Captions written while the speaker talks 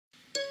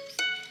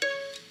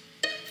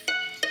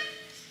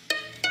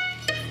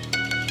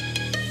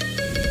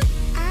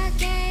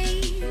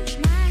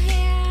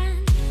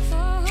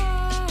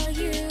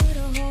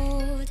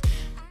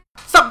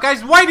up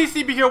guys,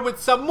 YDCB here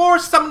with some more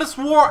Summoners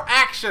War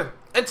action.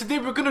 And today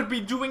we're going to be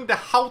doing the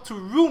how to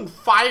rune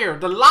fire.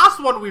 The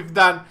last one we've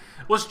done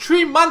was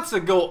 3 months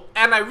ago,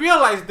 and I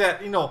realized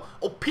that, you know,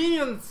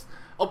 opinions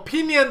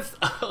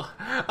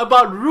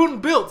about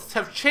rune builds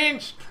have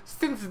changed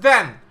since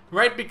then,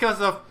 right?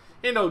 Because of,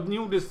 you know,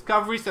 new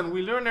discoveries, and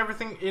we learn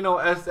everything, you know,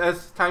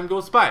 as time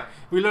goes by.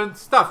 We learn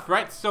stuff,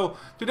 right? So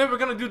today we're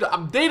going to do the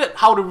updated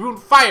how to rune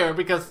fire,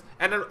 because,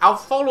 and then I'll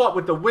follow up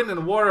with the wind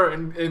and water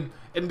in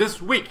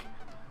this week.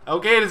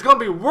 Okay, it's gonna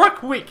be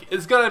work week.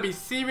 It's gonna be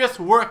serious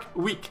work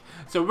week.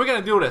 So we're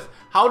gonna do this.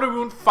 How to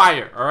rune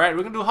fire. Alright,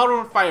 we're gonna do how to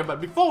rune fire.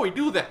 But before we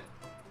do that,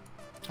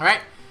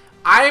 alright,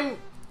 I'm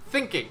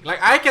thinking, like,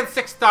 I can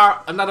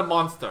 6-star another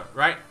monster,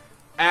 right?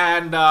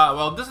 And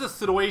well, this is the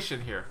situation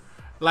here.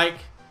 Like,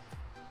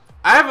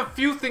 I have a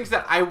few things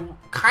that I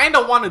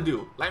kinda wanna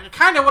do. Like, I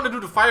kinda wanna do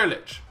the Fire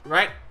Lich,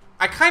 right?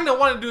 I kinda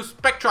wanna do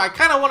Spectra. I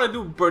kinda wanna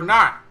do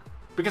Bernard,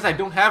 because I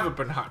don't have a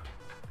Bernard.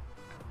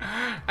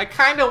 I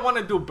kinda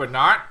wanna do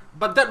Bernard,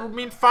 but that would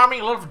mean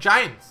farming a lot of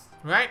giants,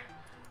 right?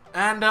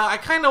 And I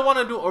kinda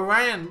wanna do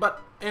Orion,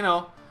 but you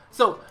know.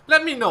 So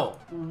let me know,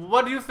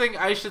 what do you think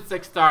I should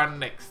 6-star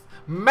next?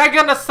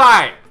 Megan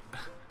aside.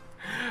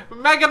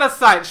 Megan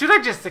aside, should I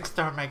just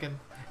 6-star Megan?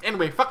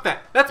 Anyway, fuck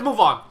that. Let's move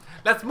on.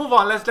 Let's move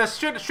on. Let's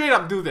straight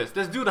up do this.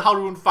 Let's do the how to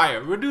rune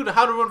fire. We'll do the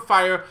how to rune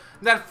fire,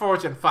 net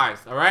forge and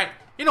 5s, alright?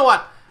 You know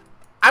what?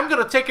 I'm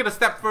gonna take it a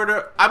step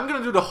further. I'm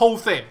gonna do the whole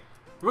thing.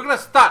 We're gonna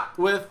start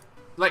with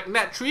like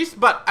net trees,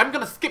 but I'm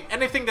gonna skip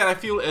anything that I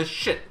feel is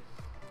shit.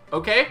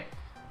 Okay?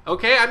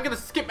 Okay, I'm gonna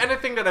skip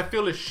anything that I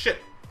feel is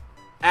shit.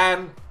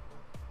 And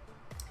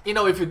you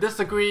know, if you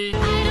disagree,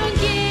 I don't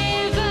give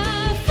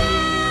a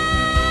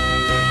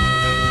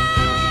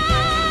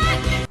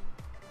fuck.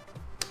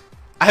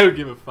 I don't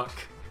give a fuck.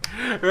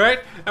 Right?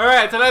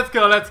 Alright, so let's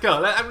go.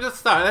 I'm gonna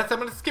start. I'm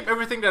gonna skip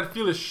everything that I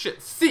feel is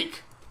shit.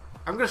 Seek.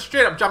 I'm gonna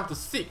straight up jump to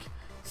Seek.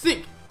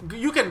 Seek.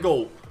 You can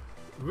go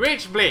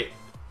Rage Blade.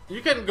 You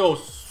can go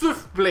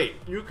Swift Blade.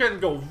 You can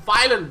go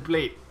Violent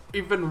Blade.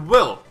 Even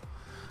Will.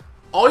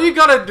 All you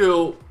gotta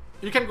do,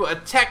 you can go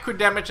Attack, Crit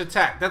Damage,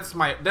 Attack. That's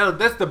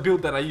the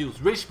build that I use.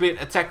 Rage Blade,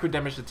 Attack, Crit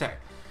Damage, Attack.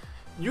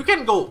 You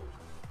can go,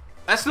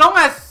 as long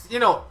as, you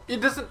know,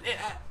 it doesn't,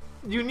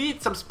 you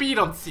need some speed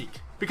on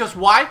Seek. Because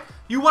why?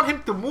 You want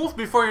him to move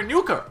before you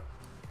nuke her.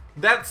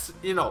 That's,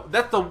 you know,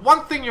 that's the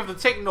one thing you have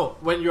to take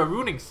note when you're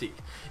runing Seek.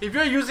 If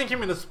you're using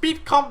him in a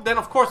speed comp, then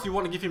of course you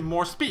want to give him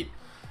more speed.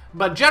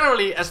 But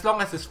generally, as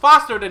long as it's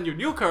faster than your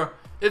nuker,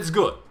 it's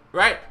good,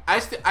 right?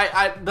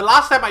 The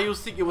last time I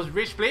used Seek, it was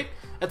Rage Blade,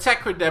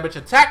 Attack, Crit Damage,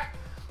 Attack,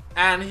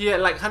 and he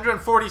had like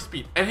 140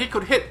 speed, and he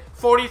could hit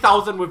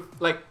 40,000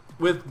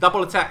 with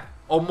double attack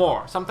or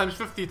more, sometimes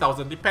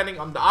 50,000, depending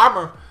on the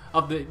armor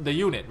of the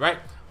unit, right?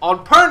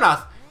 On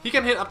Pernas, he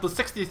can hit up to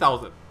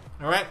 60,000,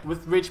 all right,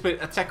 with Rage Blade,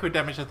 Attack, Crit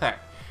Damage, Attack.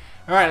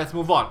 All right, let's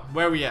move on.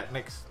 Where are we at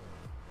next?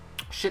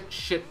 Shit.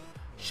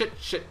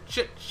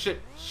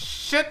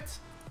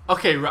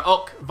 Okay,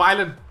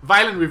 Violent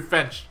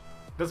Revenge.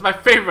 That's my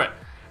favorite.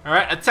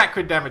 Alright, Attack,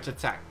 Crit Damage,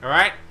 Attack.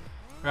 Alright?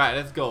 Alright,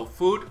 let's go.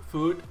 Food.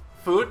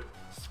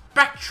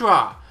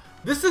 Spectra.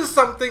 This is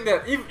something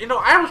that, you know,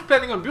 I was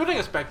planning on building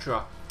a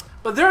Spectra.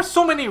 But there are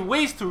so many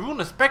ways to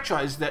rune a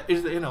Spectra, is that,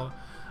 you know,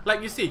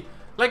 like you see,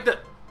 like the,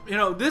 you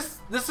know, this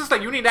is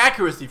like, you need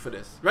accuracy for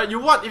this, right? You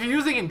want, if you're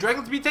using in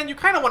Dragon's B10, you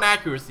kind of want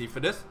accuracy for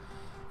this.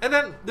 And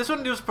then this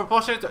one is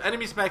proportionate to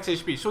enemy's max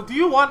HP. So do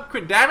you want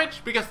crit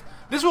damage? Because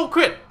this will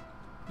crit.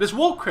 This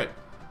will crit,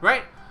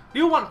 right? Do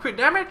you want crit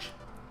damage?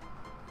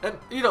 And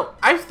you know,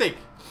 I think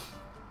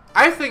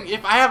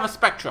if I have a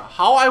Spectra,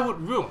 how I would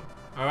rune,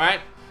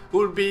 alright,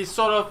 would be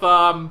sort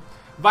of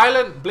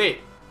Violent Blade.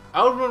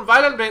 I would rune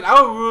Violent Blade,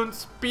 I would rune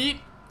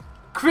Speed,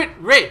 Crit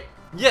Rate,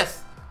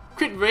 yes,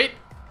 Crit Rate,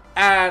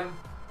 and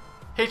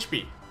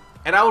HP.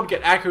 And I would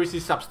get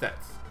accuracy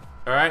substats,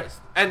 alright?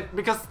 And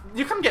because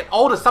you can get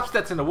all the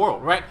substats in the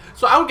world, right?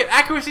 So I would get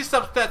accuracy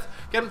substats,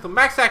 get them to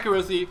max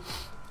accuracy,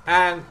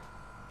 and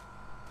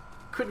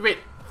crit rate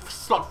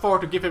slot 4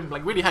 to give him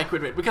like really high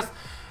crit rate, because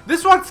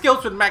this one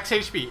scales with max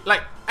HP.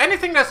 Like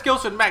anything that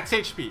scales with max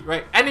HP,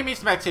 right?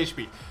 Enemies max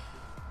HP.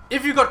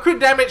 If you got crit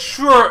damage,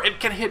 sure, it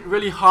can hit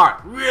really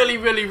hard,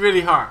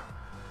 really hard.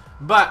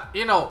 But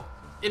you know,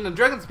 in the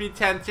Dragon's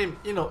B10 team,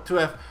 you know, to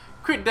have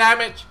crit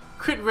damage,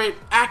 crit rate,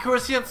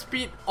 accuracy, and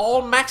speed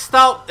all maxed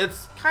out,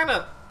 it's kind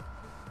of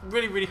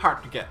really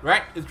hard to get,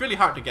 right? It's really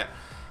hard to get.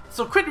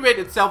 So crit rate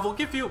itself will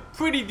give you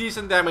pretty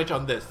decent damage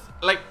on this.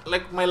 Like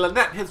my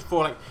Lynette hits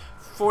for like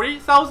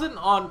 40,000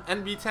 on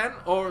NB10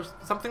 or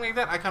something like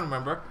that, I can't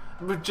remember,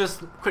 with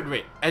just crit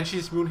rate, and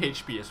she's rune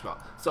HP as well.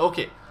 So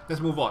okay, let's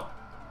move on.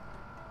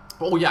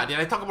 Oh yeah, did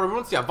I talk about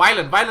runes? Yeah,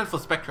 Violent for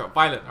Spectra,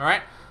 Violent,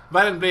 alright?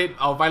 Violent Blade,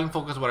 or Violent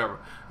Focus, whatever.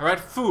 Alright,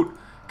 Food,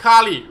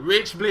 Kali,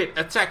 Rage Blade,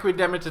 Attack, Crit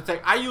Damage,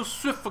 Attack. I use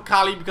Swift for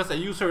Kali because I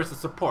use her as a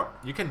support.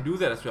 You can do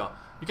that as well.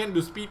 You can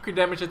do Speed, Crit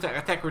Damage,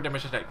 Attack, Crit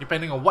Damage, Attack,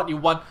 depending on what you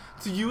want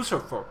to use her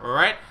for,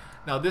 alright?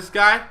 Now this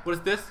guy, what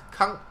is this?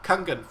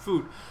 Kangan,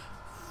 Food.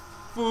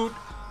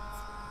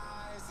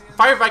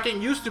 Fire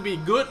Viking used to be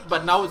good,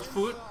 but now it's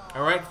Food.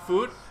 Alright,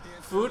 Food.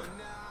 Food.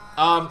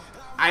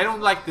 I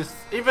don't like this.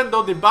 Even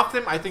though they buffed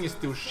him, I think it's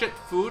still shit.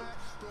 Food.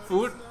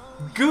 Food.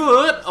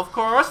 Good, of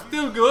course.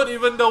 Still good,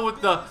 even though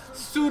with the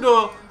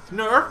pseudo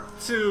nerf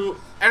to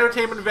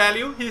entertainment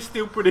value, he's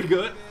still pretty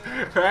good.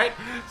 Right?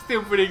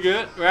 Still pretty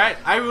good, right?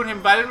 I rune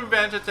him Violent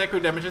Revenge attack,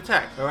 crit damage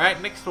attack.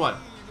 Alright, next one.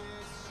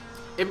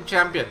 Imp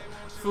Champion.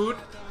 Food.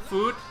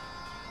 Food.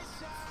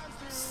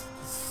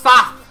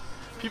 Stuff.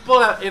 People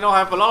that,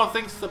 have a lot of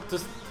things to,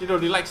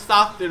 they like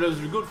stuff, there's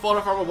good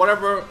fodder farmer,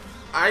 whatever.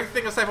 I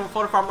think aside from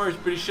fodder farmer is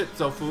pretty shit,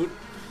 so food.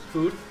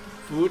 Food.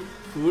 Food.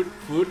 Food.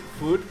 Food.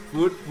 Food.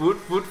 Food. Food.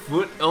 Food.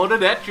 Food. Order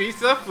that,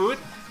 Teresa. Food.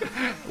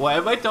 Why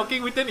am I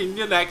talking with an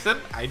Indian accent?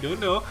 I don't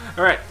know.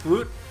 Alright,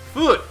 food.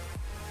 Food.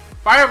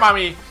 Fire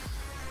Mommy.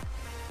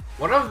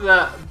 One of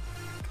the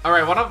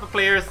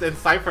players in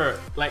Cypher,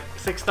 like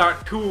 6-star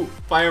 2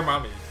 Fire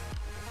Mommies.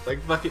 Like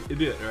fucking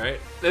idiot, right?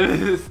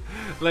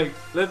 Like,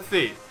 let's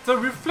see. So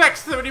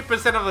reflects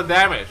 70% of the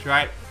damage,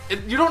 right?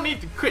 You don't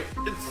need to crit.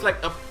 It's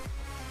like a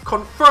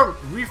confirmed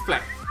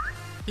reflex.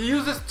 He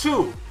uses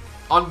 2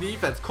 on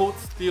defense. Cold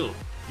Steel.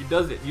 He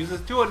does it.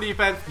 Uses 2 on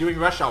defense during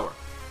rush hour.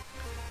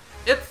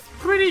 It's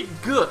pretty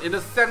good in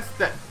the sense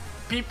that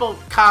people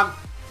can't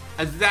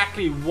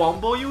exactly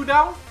wombo you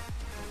down,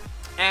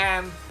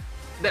 and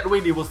that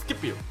way they will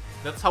skip you.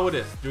 That's how it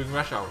is during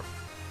rush hour.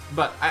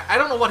 But I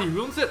don't know what he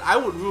runes it.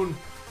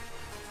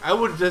 I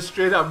would just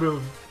straight up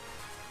rune,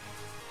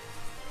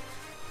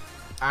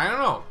 I don't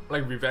know,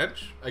 like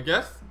Revenge, I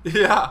guess.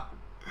 Yeah,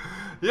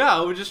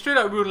 I would just straight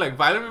up rune like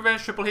Violent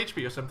Revenge triple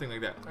HP or something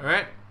like that.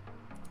 Alright,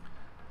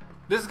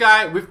 this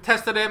guy, we've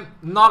tested him,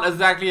 not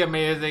exactly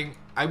amazing.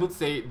 I would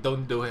say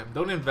don't do him,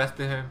 don't invest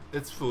in him.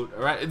 It's food.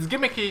 Alright, it's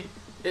gimmicky.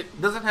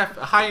 It doesn't have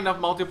a high enough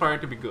multiplier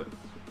to be good.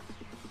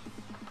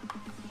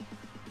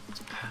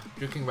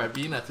 Drinking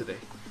Ribena today.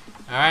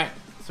 Alright,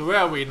 so where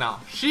are we now?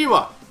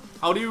 Shiva,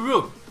 how do you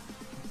rune?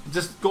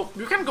 Just go,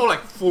 you can go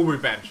like full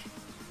revenge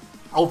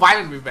or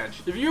violent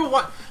revenge if you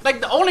want. Like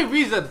the only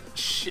reason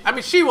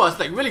she was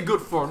like really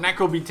good for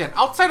Necro B10.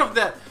 Outside of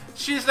that,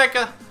 she's like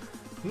a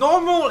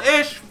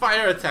normal-ish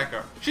fire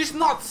attacker. She's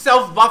not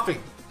self-buffing,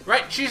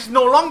 right? She's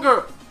no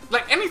longer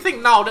like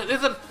anything now that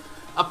isn't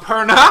a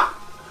Perna,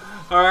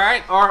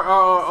 alright,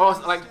 or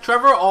like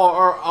Trevor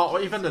or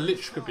even the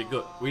Lich could be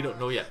good. We don't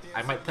know yet.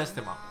 I might test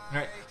him out.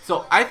 Right?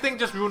 So I think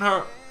just rune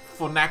her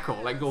for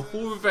Necro, like go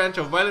full revenge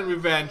or violent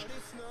revenge,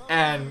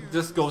 and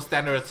just go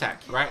standard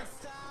attack, right?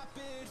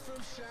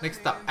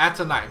 Next up,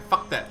 Atenine.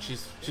 Fuck that.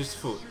 She's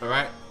food,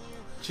 alright?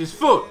 She's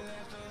food.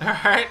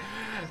 Alright?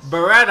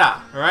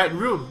 Beretta, alright?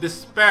 Rune,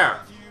 Despair,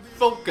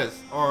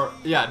 Focus, or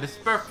yeah,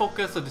 Despair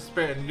Focus or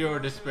Despair Endure,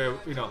 Despair,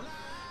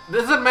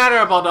 doesn't matter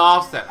about the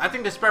offset. I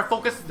think Despair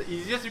Focus is the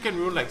easiest. You can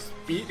rune like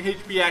speed,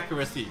 HP,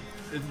 accuracy.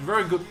 It's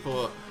very good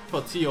for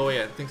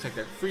TOA and things like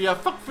that. Freya,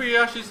 fuck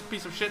Freya, she's a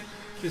piece of shit.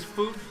 She's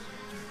food.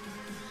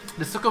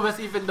 The Succubus,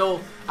 even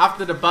though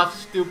after the buff,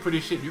 still pretty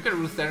shit. You can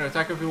rune standard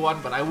attack if you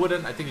want, but I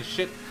wouldn't. I think it's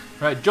shit.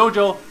 Right,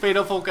 Jojo,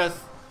 Fatal Focus,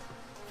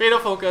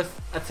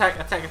 attack,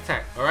 attack,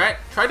 attack. Alright?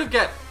 Try to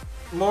get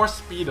more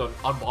speed on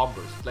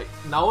bombers. Like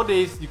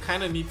nowadays, you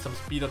kind of need some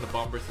speed on the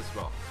bombers as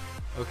well.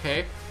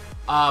 Okay?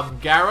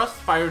 Garrus,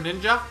 Fire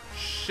Ninja,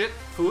 shit,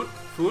 food.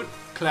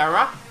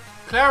 Clara,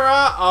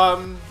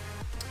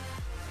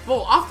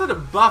 well, after the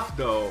buff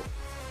though,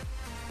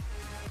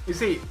 you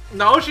see,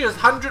 now she has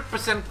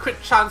 100%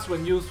 crit chance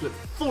when used with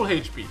full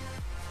HP,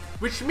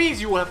 which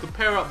means you will have to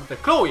pair up with the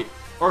Chloe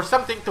or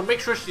something to make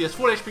sure she has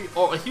full HP,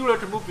 or a healer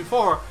to move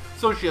before her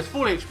so she has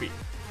full HP.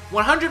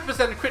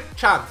 100% crit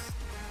chance.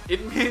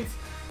 It means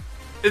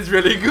it's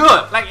really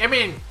good. Like I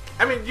mean,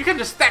 you can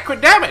just stack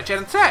crit damage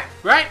and attack,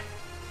 right?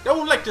 That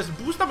would like just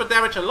boost up the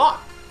damage a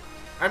lot.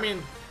 I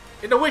mean,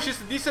 in a way, she's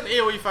a decent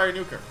AoE fire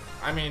nuker.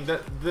 I mean,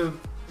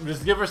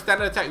 just give her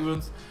standard attack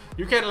runes.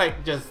 You can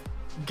like just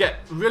get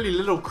really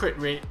little crit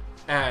rate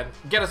and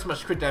get as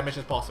much crit damage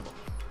as possible.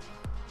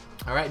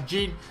 Alright,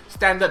 Jean,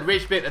 standard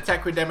Rage Blade,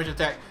 attack, crit damage,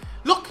 attack.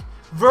 Look,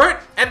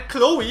 Vert and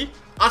Chloe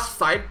are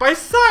side by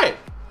side.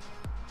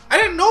 I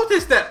didn't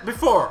notice that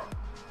before.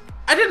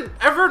 I didn't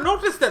ever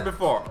notice that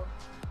before.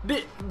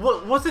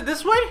 Was it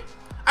this way?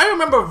 I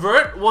remember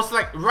Vert was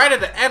like right at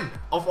the end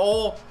of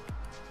all.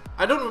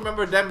 I don't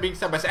remember them being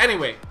side by side.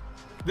 Anyway,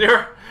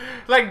 they're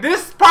like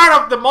this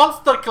part of the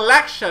monster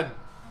collection,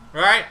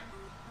 right?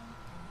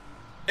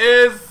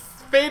 Is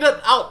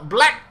faded out.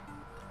 Black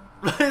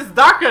is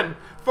darkened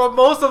for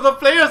most of the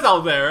players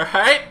out there,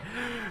 right?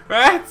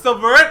 Right? So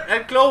Vert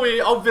and Chloe,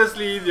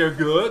 obviously they're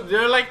good.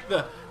 They're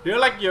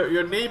like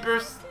your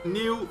neighbor's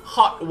new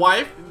hot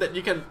wife that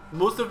you can,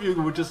 most of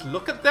you would just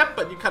look at them,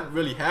 but you can't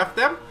really have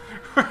them,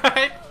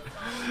 right?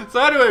 So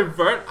anyway,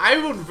 Vert, I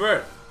would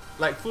Vert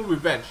like full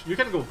revenge. You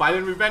can go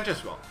violent revenge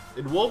as well.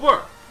 It will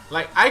work.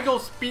 Like I go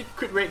speed,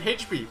 crit rate,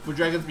 HP for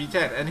Dragon's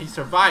B10, and he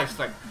survives.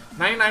 Like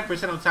 99%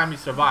 of the time he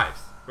survives,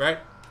 right?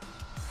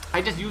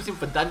 I just use him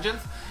for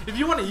dungeons. If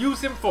you want to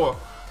use him for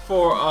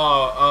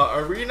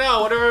arena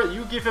or whatever,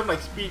 you give him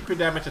like speed, crit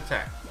damage,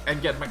 attack,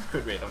 and get max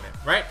crit rate on him,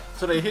 right?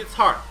 So that it hits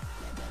hard.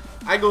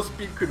 I go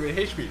speed, crit rate,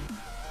 HP.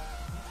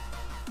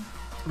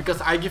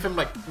 because I give him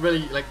like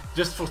really like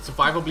just for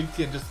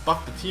survivability and just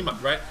buff the team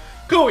up, right?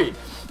 Chloe,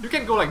 you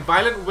can go like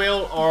Violent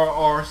Will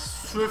or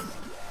Swift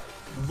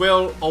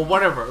Will or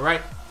whatever,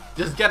 right?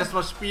 Just get as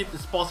much speed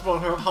as possible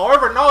on her.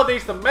 However,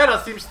 nowadays the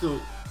meta seems to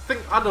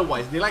think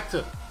otherwise. They like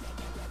to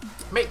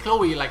make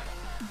Chloe like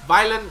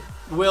Violent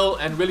Will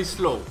and really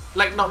slow.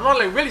 Like not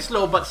like really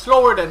slow, but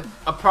slower than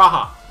a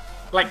Praha.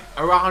 Like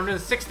around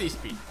 160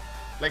 speed.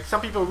 Like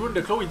some people rune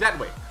the Chloe that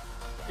way.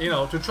 You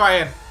know, to try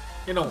and,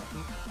 you know,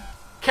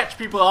 catch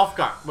people off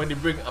guard when they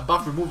bring a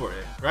buff remover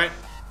in, right?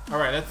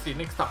 Alright, let's see.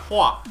 Next up,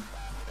 Hua.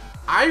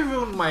 I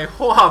rune my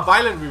Hua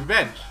Violent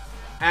Revenge.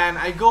 And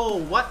I go,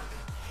 what?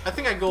 I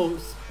think I go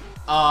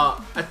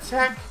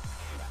attack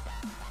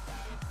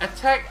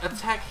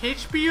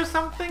HP or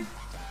something?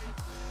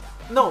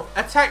 No,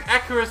 attack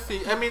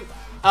accuracy. I mean,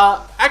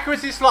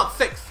 accuracy slot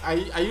 6. I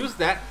use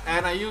that,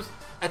 and I use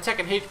attack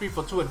and HP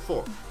for 2 and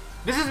 4.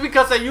 This is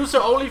because I use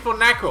her only for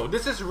Necro.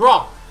 This is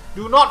wrong.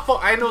 Do not for.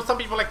 I know some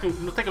people like to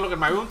take a look at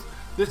my runes.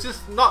 This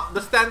is not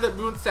the standard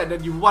rune set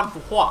that you want for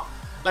Hua.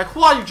 Like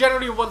Hua, you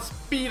generally want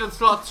speed on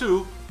slot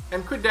 2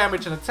 and crit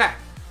damage and attack,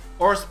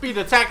 or speed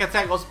attack,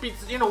 or speed,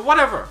 you know,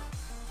 whatever.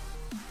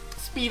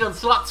 Speed on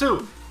slot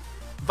 2,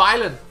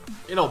 violent,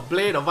 you know,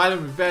 blade or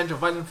violent revenge or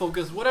violent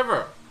focus,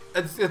 whatever.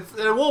 It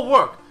will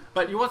work.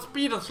 But you want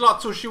speed on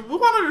slot 2. We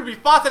want her to be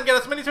fast and get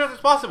as many turns as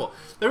possible.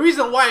 The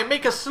reason why I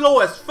make her slow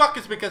as fuck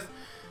is because,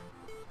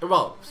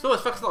 well, slow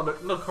as fuck is not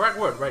the correct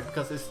word, right?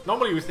 Because it's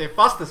normally we say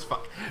fast as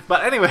fuck.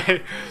 But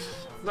anyway,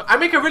 I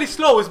make her really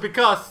slow is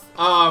because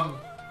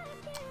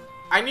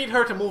I need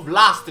her to move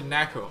last in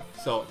Necro.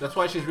 So that's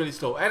why she's really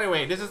slow.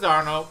 Anyway, this is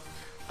Arno.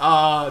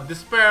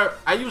 Despair.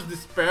 I use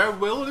Despair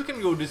Will. You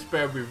can go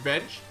Despair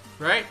Revenge,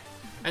 right?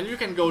 And you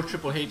can go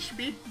triple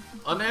HP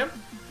on him.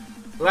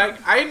 Like,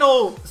 I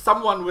know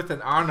someone with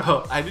an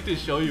Arno. I need to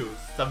show you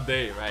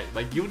someday, right?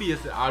 My guildie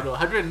is an Arno.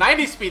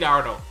 190 speed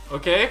Arno,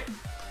 okay?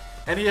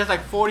 And he has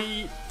like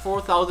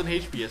 44,000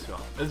 HP as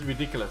well. That's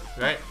ridiculous,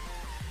 right?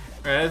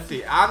 Alright, let's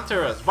see.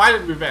 Antares,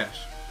 Violent Revenge.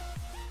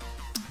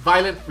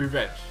 Violent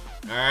Revenge.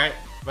 Alright?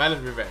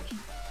 Violent Revenge.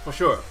 For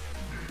sure.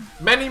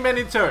 Many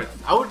turns.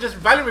 I would just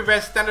Violent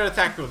Revenge standard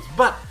attack runes.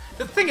 But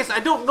the thing is, I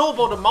don't know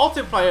about the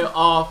multiplier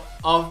of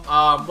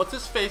what's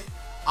his face?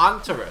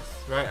 Antares,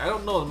 right? I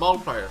don't know the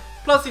multiplier.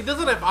 Plus, he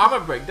doesn't have armor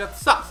break. That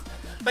sucks.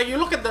 Like, you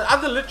look at the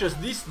other lichers,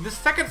 this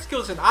second skill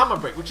is an armor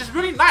break, which is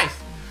really nice.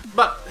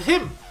 But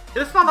him,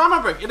 it is not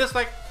armor break. It is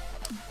like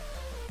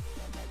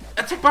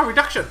attack bar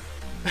reduction,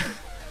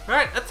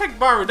 right? Attack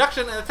bar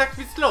reduction and attack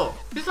speed slow.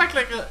 He's like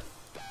a,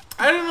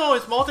 I don't know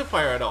his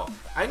multiplier at all.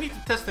 I need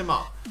to test him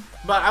out.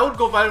 But I would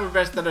go Violent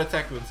Revenge standard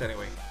attack runes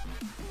anyway.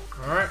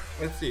 Alright,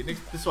 let's see.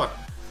 Next, this one.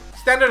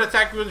 Standard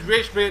attack runes,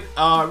 Rage Blade,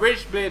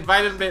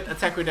 Violent Blade,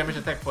 attack with damage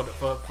attack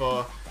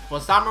for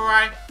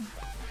Samurai.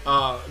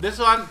 This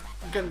one,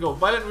 you can go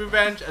Violent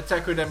Revenge,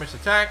 attack with damage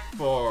attack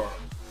for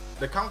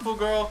the Kung Fu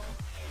Girl.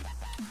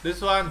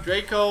 This one,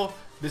 Draco.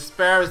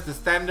 Despair is the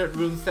standard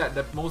rune set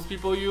that most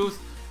people use.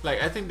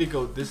 Like, I think they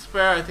go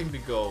Despair, I think they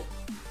go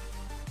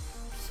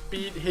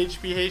Speed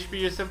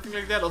HP or something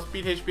like that, or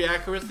Speed HP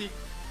Accuracy.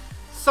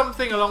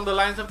 Something along the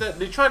lines of that.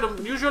 They try to,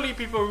 usually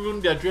people rune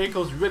their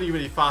Dracos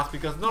really fast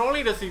because not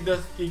only does he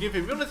give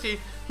immunity,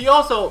 he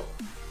also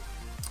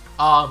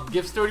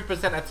gives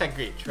 30% attack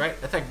gauge, right?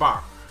 Attack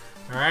bar.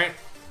 Alright.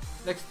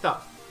 Next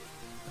up.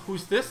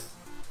 Who's this?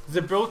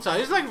 Zebrota.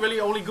 He's like really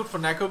only good for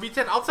Necro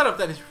B10. Outside of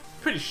that, he's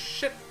pretty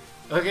shit.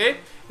 Okay?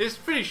 He's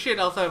pretty shit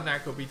outside of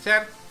Necro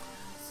B10.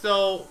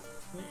 So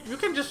you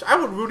can just, I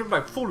would rune him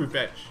like full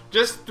revenge.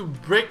 Just to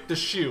break the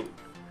shield.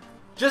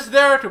 Just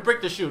there to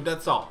break the shield,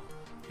 that's all.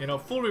 You know,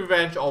 full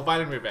revenge or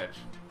violent revenge.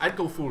 I'd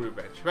go full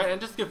revenge, right?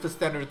 And just give the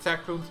standard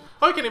attack runes.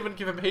 Or you can even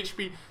give him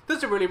HP.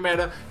 Doesn't really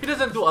matter. He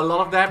doesn't do a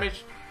lot of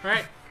damage,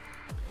 right?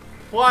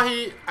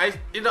 Wahi,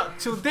 you know,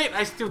 to date,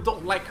 I still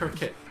don't like her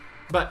kit.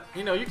 But,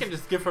 you know, you can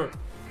just give her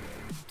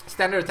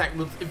standard attack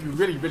runes if you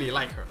really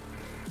like her.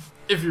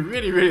 If you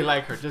really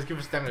like her, just give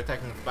her standard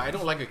attack runes. But I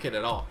don't like her kit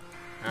at all.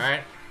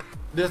 Alright?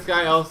 This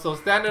guy also,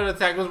 standard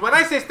attack runes. When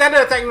I say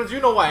standard attack runes, you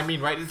know what I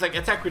mean, right? It's like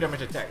attack with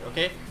damage attack,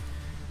 okay?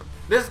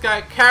 This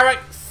guy, Carrack,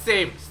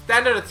 same.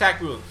 Standard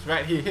attack runes,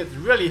 right? He hits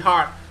really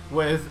hard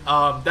with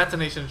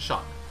detonation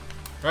shot.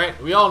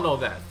 Right? We all know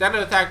that.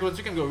 Standard attack runes,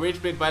 you can go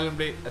Rage Blade, Violent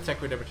Blade,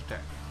 attack with damage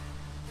attack.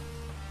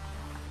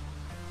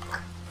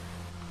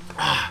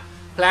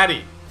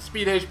 Platy,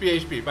 Speed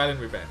HP, Violent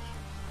Revenge.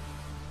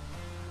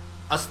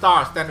 A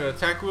Star, standard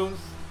attack runes.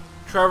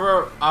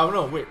 Trevor,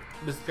 no, wait,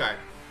 this guy.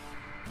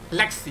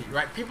 Lexi,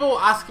 right? People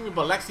were asking me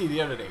about Lexi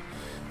the other day.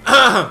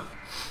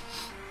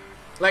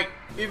 Like,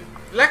 if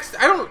Lex,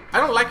 I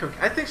don't like her.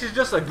 I think she's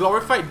just a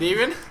glorified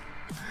Darien.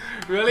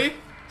 Really?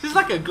 She's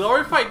like a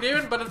glorified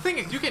Darien, but the thing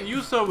is, you can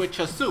use her with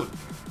Chasun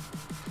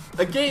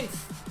against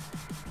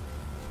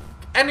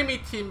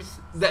enemy teams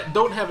that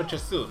don't have a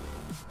Chasun,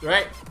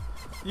 right?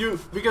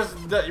 Because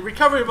the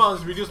recovery amount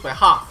is reduced by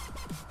half.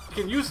 You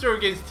can use her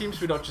against teams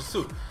without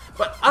Chasun.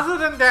 But other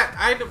than that,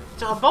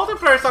 her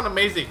multiplier is not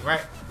amazing,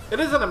 right?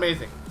 It isn't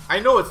amazing. I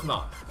know it's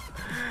not.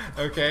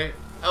 Okay?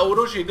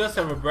 Although she does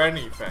have a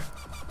branding effect.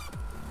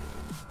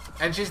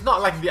 And she's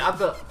not like the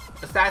other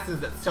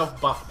assassins that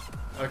self-buff.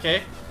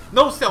 Okay?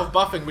 No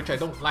self-buffing, which I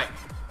don't like.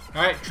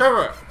 Alright,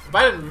 Trevor,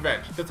 Violent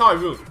Revenge. That's how I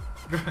rule.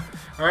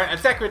 Alright,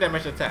 attack rate,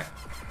 damage, attack.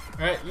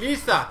 Alright,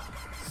 Lisa,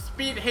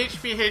 speed,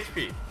 HP,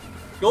 HP.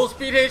 Go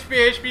speed,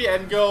 HP,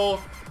 and go...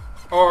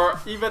 Or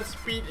even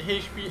speed,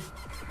 HP...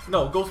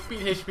 No, go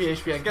speed,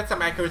 HP, and get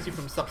some accuracy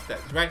from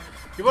substats, right?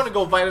 You want to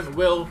go Violent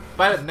Will,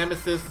 Violent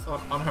Nemesis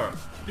on her.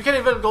 You can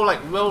even go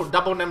like Will,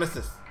 double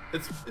Nemesis.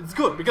 It's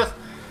good because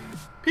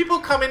people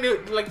come in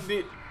like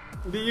they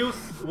use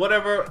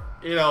whatever,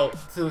 you know,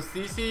 to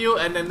CC you,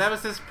 and then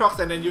Nemesis procs,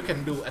 and then you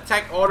can do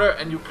attack order,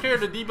 and you clear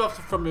the debuffs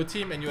from your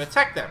team and you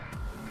attack them,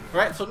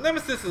 right? So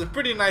Nemesis is a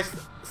pretty nice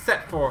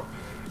set for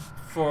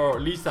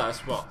Lisa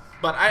as well.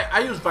 But I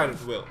use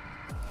Violent Will.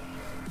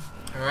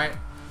 All right.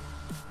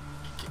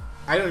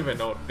 I don't even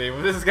know the name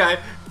of this guy.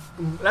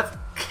 Let's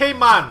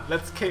K-Man.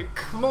 Let's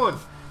K-Moon.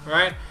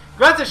 Right?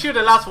 Grants a shield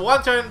that lasts for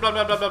 1 turn. Blah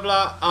blah blah blah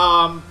blah.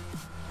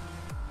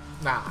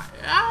 Nah,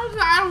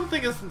 I don't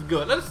think it's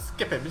good. Let's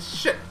skip him. It's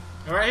shit.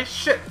 All right,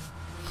 shit.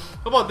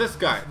 How about this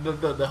guy?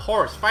 The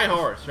horse, 5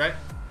 horse, right?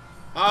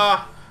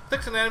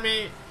 Fix an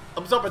enemy,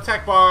 absorb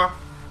attack bar,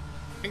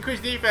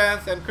 increase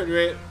defense and crit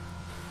rate.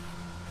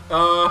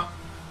 I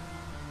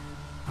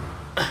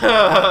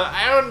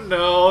don't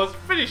know. It's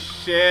pretty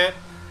shit.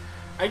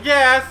 I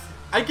guess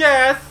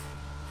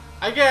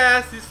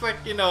he's like,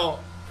 you know,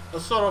 a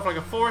sort of like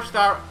a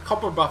 4-star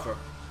copper buffer.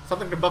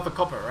 Something to buff a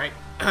copper, right?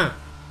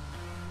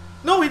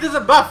 No, he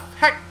doesn't buff.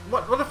 Heck,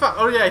 what the fuck?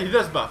 Oh yeah, he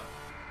does buff.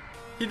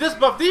 He does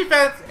buff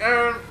defense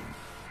and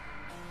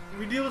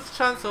reduce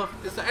chance of,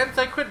 it's an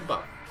anti-crit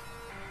buff.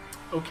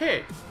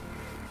 Okay.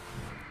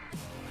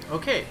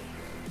 Okay.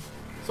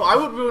 So I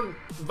would rune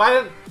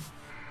Violent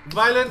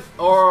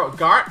or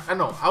Guard.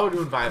 No, I would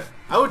rune Violent.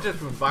 I would just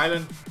rune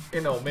Violent,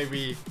 you know,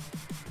 maybe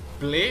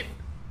Blade,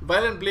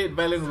 Violent Blade,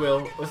 Violent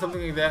Will, or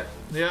something like that.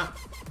 Yeah.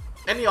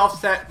 Any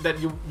offset that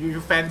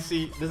you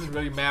fancy, doesn't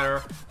really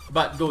matter.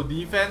 But go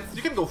defense.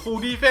 You can go full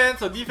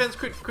defense or defense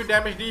crit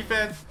damage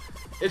defense.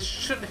 It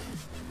should.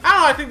 I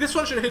don't know. I think this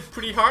one should hit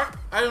pretty hard.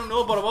 I don't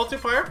know about a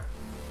multiplier.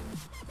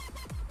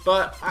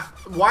 But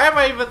why am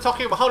I even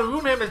talking about how to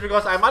rune him? Is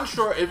because I'm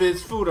unsure if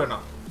it's food or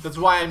not. That's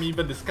why I'm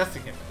even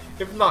discussing him.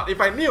 If not, if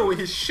I knew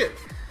he's shit,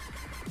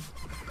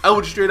 I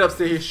would straight up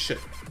say he's shit.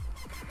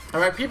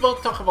 Alright, people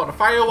talk about the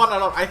fire one a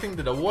lot. I think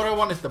that the water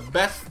one is the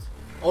best.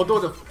 Although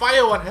the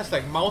fire one has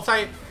like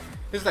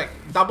it's like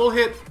double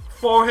hit,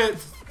 4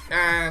 hits,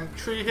 and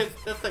 3 hits.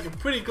 That's like a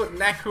pretty good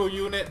necro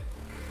unit,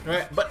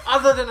 right? But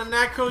other than a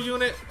necro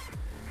unit,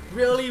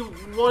 really,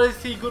 what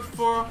is he good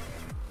for?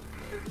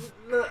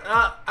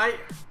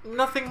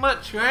 Nothing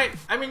much, right?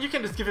 I mean, you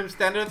can just give him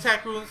standard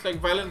attack runes like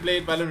Violent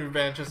Blade, Violent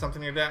Revenge, or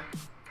something like that.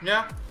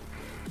 Yeah.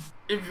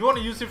 If you want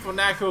to use it for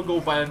necro, go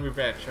Violent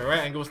Revenge, alright,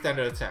 and go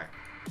standard attack.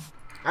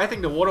 I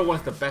think the water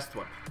one's the best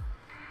one.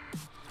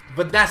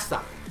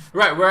 Vanessa.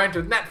 Right, we're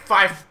into Net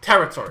 5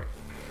 territory.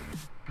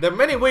 There are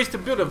many ways to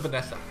build a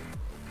Vanessa.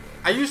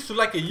 I used to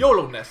like a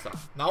YOLO Nessa.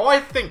 Now I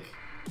think,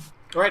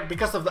 right,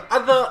 because of the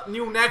other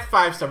new Net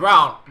 5s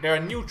around, there are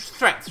new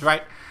threats,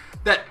 right?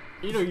 That,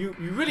 you know, you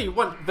really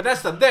want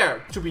Vanessa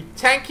there to be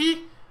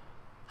tanky,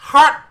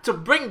 hard to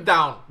bring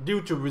down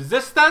due to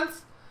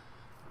resistance,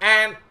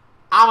 and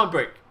armor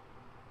break.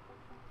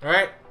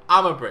 Alright?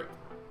 Armor break.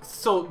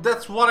 So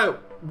that's what I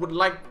would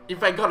like.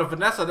 If I got a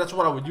Vanessa, that's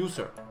what I would use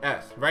her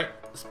as, right?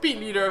 Speed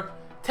leader,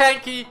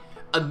 tanky,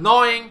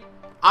 annoying,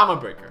 armor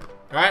breaker.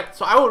 Right?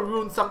 So I would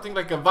rune something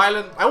like a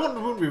violent. I wouldn't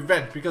rune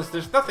revenge because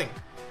there's nothing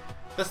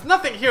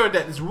here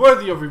that is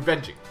worthy of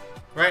revenging.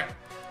 Right?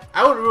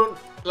 I would rune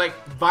like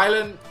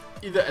violent,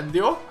 either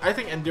endure. I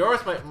think endure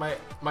is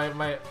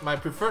my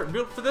preferred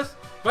build for this.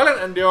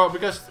 Violent endure,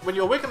 because when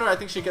you awaken her, I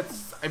think she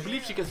gets, I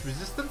believe she gets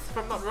resistance if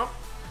I'm not wrong.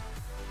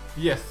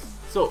 Yes.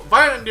 So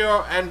Violent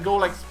endure and go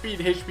like speed,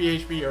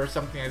 HP or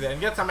something like that, and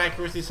get some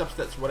accuracy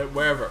substats,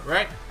 wherever,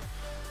 right?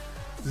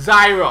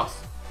 Zyros.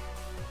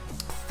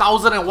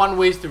 1001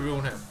 ways to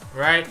rune him,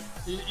 right?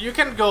 You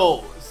can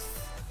go.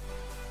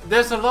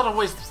 There's a lot of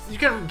ways. You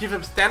can give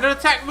him standard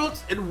attack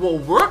moves, it will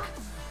work.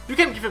 You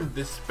can give him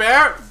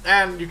despair,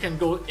 and you can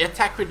go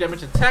attack crit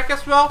damage attack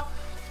as well.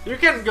 You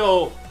can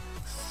go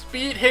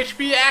speed,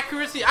 HP,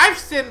 accuracy. I've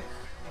seen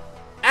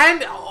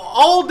and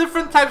all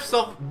different types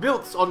of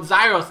builds on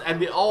Zyros,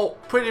 and they all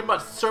pretty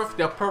much serve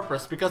their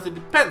purpose because it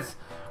depends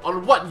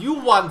on what you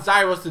want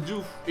Zyros to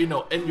do, you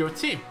know, in your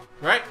team,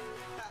 right?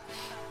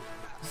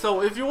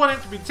 So if you want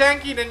him to be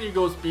tanky, then you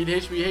go speed,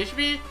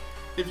 HP.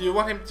 If you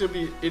want him to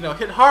be, you know,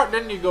 hit hard,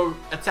 then you go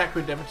attack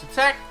with damage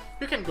attack.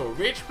 You can go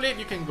Rage Blade,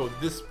 you can go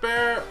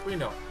Despair, you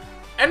know.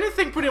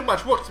 Anything pretty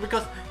much works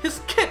because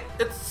his kit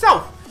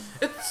itself,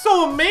 it's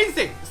so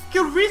amazing.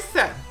 Skill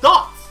reset,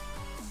 dots,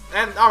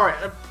 and alright,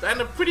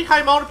 and a pretty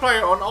high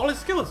multiplier on all his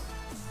skills.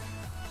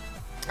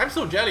 I'm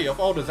so jelly of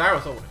all the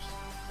Zyros owners.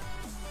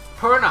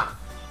 Perna.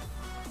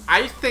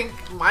 I think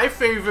my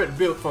favorite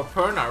build for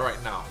Perna right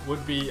now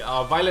would be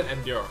Violent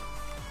Endure.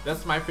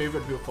 That's my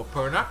favorite build for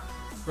Perna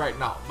right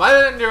now.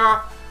 Violent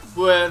Endure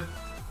with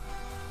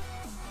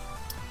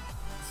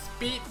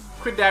speed,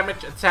 crit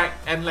damage, attack,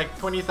 and like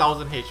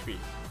 20,000 HP.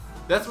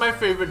 That's my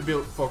favorite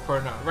build for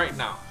Perna right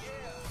now.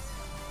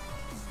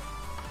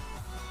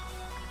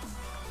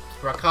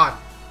 Rakan,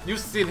 you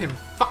seen him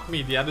fuck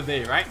me the other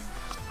day, right?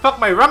 Fuck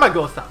my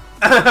Ramagosa.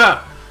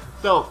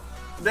 So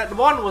that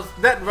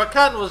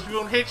Rakan was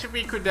Rune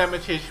HP, crit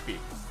damage, HP,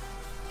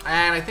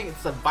 and I think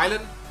it's a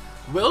Violent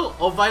Will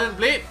or Violent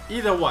Blade,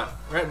 either one,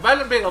 right?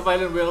 Violent Blade or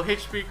Violent Will,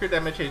 HP, crit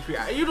damage, HP.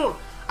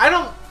 I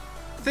don't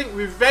think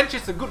Revenge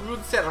is a good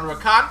rune set on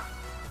Rakan.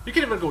 You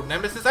can even go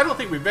Nemesis. I don't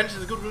think Revenge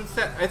is a good rune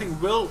set. I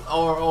think Will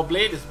or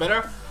Blade is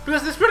better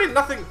because there's really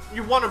nothing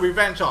you want to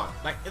revenge on.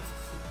 Like,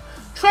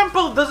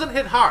 Trample doesn't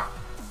hit hard.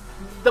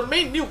 The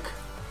main nuke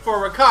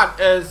for Rakan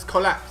is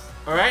Collapse,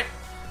 alright?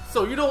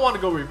 So you don't want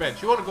to go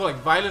Revenge. You want to go like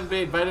Violent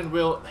Blade, Violent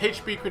Will,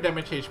 HP, crit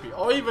damage, HP,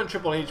 or even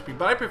triple HP.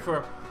 But I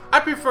prefer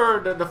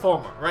the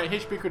former, right?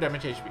 HP, crit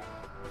damage, HP.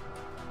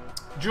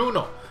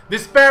 Juno,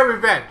 Despair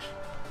Revenge.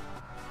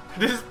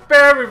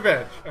 Despair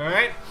Revenge,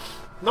 alright?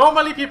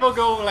 Normally people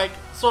go like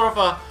sort of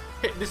a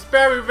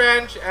Despair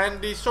Revenge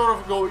and they sort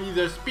of go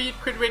either Speed,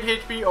 crit rate,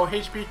 HP, or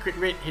HP, crit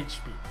rate,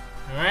 HP.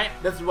 Alright?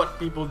 That's what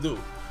people do.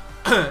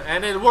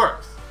 And it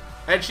works.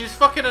 And she's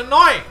fucking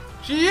annoying.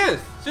 She is.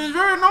 She's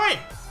very annoying.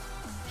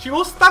 She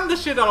will stun the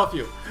shit out of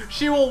you.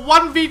 She will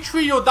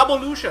 1v3 your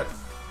Doublelution.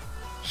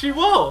 She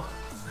will.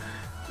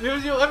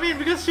 I mean,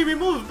 because she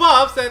removes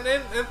buffs and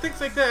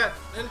things like that.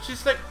 And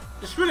she's like,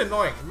 it's really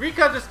annoying.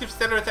 Rika just gives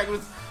standard attack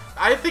with.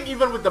 I think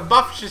even with the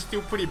buff, she's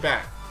still pretty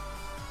bad.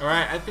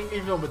 Alright, I think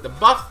even with the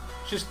buff,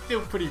 she's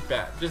still pretty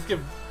bad. Just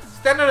give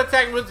standard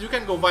attack runes. You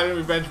can go Violent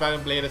Revenge,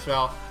 Violent Blade as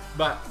well.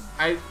 But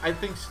I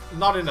think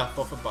not enough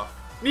of a buff.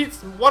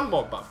 Needs one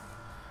more buff.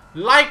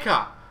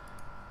 Laika,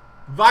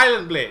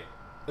 Violent Blade.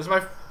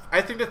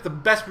 I think that's the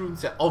best rune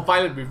set. Or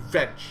Violent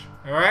Revenge.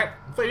 Alright?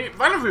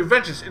 Violent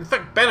Revenge is in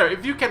fact better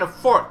if you can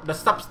afford the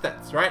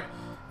substats, right?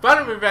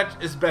 Violent Revenge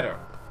is better.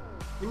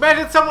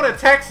 Imagine someone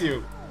attacks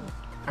you.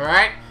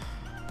 Alright?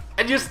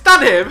 And you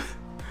stun him.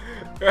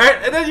 Right?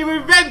 And then you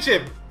revenge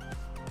him.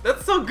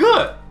 That's so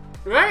good.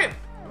 Right?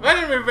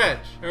 Violent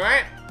Revenge.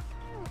 Alright?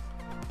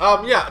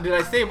 Yeah, did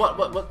I say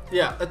what?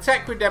 Yeah,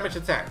 attack, crit damage,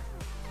 attack.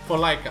 For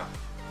Laika.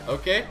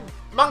 Okay?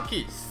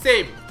 Monkey,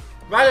 same.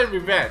 Violent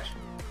Revenge.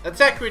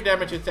 Attack, crit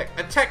damage, attack.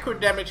 Attack, crit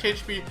damage,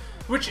 HP.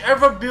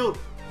 Whichever build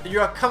you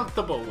are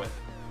comfortable with.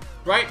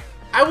 Right?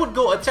 I would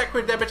go attack,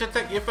 crit damage,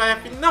 attack if I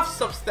have enough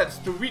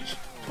substats to reach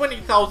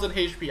 20,000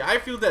 HP. I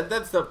feel that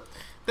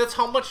that's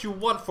how much you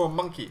want for a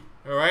Monkey.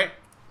 Alright?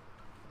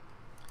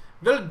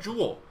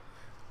 Velajewel.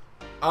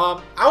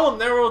 I will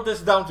narrow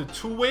this down to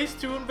 2 ways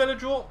to rune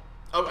Velajewel.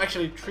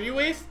 Actually 3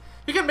 ways.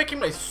 You can make him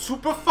like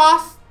super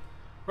fast.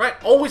 Right?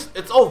 Always,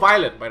 it's all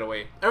violent, by the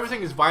way.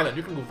 Everything is violent.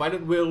 You can go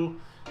Violent Will.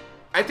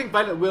 I think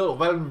Violent Will or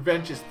Violent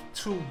Revenge is the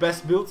 2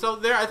 best builds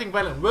out there. I think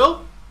Violent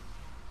Will.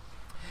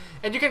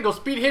 And you can go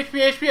Speed,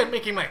 HP, and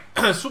make him like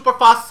super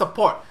fast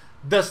support.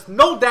 Does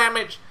no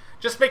damage.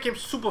 Just make him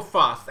super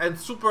fast and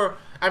super,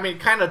 I mean,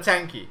 kind of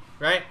tanky,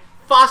 right?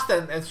 Fast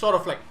and sort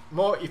of like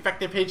more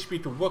effective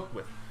HP to work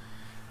with.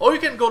 Or you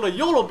can go the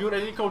YOLO build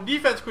and you go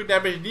defense, crit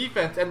damage,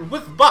 defense, and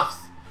with buffs,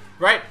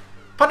 right?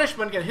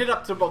 Punishment can hit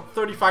up to about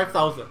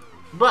 35,000.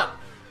 But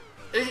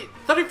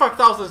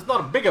 35,000 is not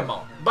a big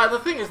amount. But the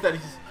thing is that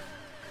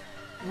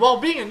while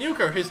being a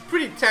nuker, he's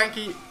pretty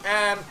tanky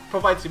and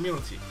provides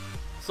immunity.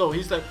 So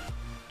he's like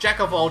jack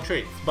of all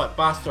trades, but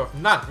master of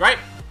none, right?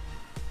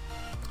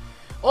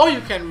 Or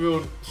you can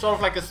rune sort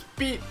of like a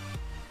speed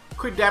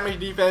crit damage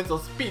defense or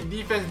speed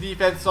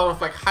defense, sort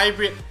of like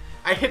hybrid.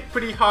 I hit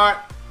pretty hard,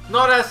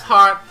 not as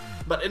hard,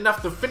 but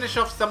enough to finish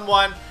off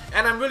someone,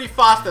 and I'm really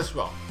fast as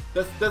well.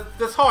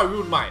 That's how I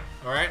rune mine,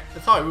 alright?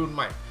 That's how I rune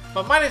mine.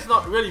 But mine is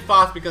not really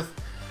fast because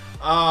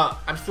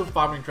I'm still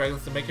farming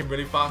dragons to make him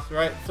really fast,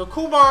 right? So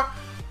Kumar,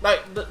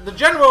 like the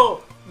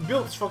general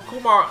builds for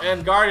Kumar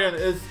and Guardian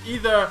is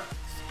either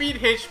speed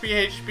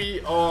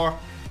HP or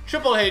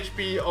triple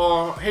HP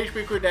or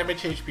HP crit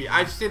damage HP.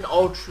 I've seen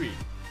all 3,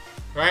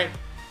 right?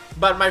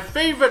 But my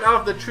favorite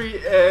out of the 3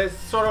 is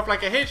sort of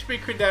like a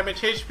HP crit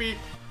damage HP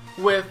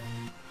with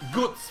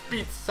good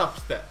speed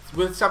substats,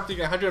 with something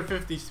like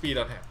 150 speed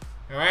on him.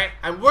 Alright?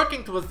 I'm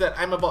working towards that.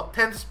 I'm about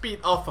 10 speed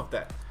off of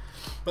that.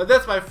 But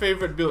that's my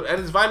favorite build, and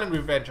it's Violent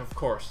Revenge, of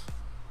course.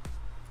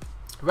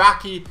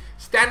 Raki,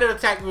 standard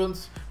attack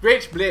runes,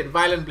 Rage Blade,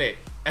 Violent Blade,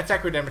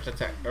 attack with damage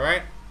attack,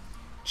 alright?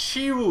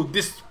 Chiru,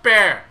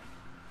 Despair.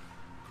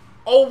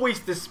 Always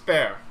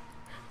Despair.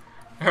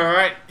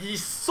 Alright?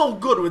 He's so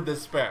good with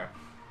Despair.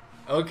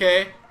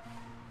 Okay?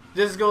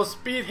 Just go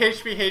speed,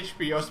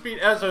 HP, or speed,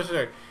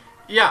 sorry.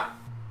 Yeah,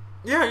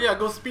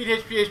 go speed,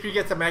 HP,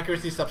 get some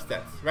accuracy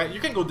substats, right? You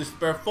can go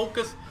Despair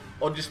Focus,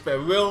 or Despair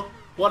Will,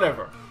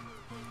 whatever.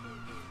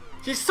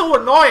 He's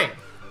so annoying.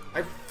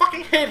 I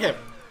fucking hate him.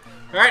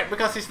 Right?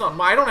 Because he's not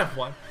mine. I don't have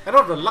one. I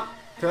don't have the luck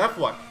to have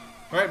one.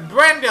 Right?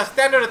 Brandia,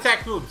 standard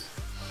attack runes.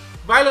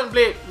 Violent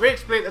Blade,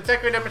 Rage Blade,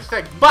 attack rate damage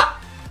attack. But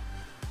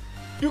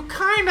you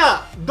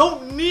kinda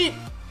don't need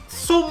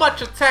so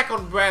much attack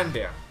on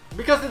Brandia.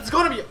 Because it's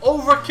gonna be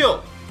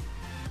overkill.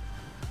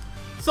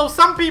 So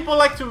some people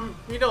like to,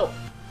 you know,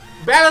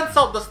 balance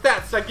out the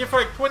stats, like give her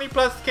like 20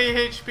 plus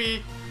K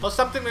HP or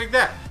something like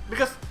that.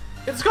 Because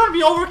it's gonna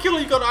be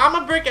overkill. You got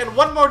armor break and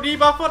one more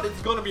debuff on,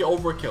 it's gonna be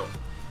overkill.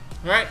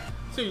 Alright?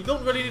 So you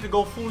don't really need to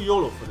go full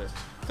YOLO for this.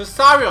 So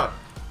Sarion,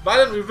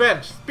 Violent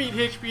Revenge, Speed,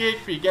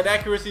 HP, get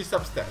accuracy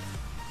substats.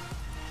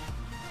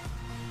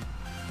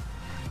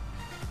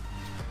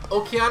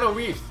 Okeano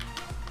Reefs,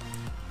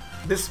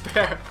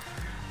 Despair.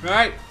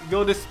 Right?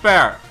 Go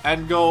Despair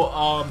and go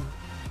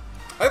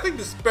I think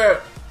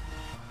Despair.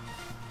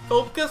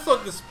 Focus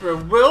on Despair.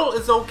 Will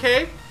is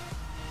okay.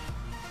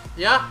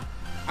 Yeah?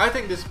 I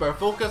think Despair.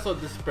 Focus on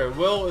Despair.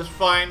 Will is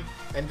fine.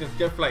 And just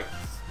give like...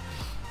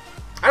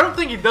 I don't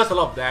think he does a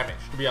lot of damage,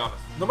 to be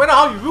honest. No matter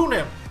how you rune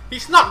him,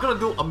 he's not gonna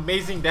do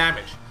amazing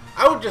damage.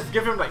 I would just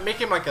give him like, make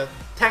him like a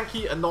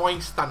tanky,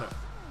 annoying stunner.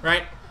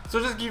 Right? So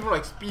just give him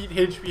like speed,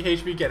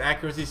 HP, get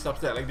accuracy,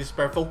 substat, like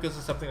Despair, focus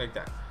or something like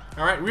that.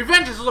 Alright?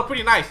 Revenge is also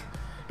pretty nice.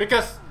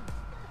 Because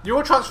you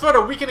will transfer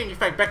the weakening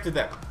effect back to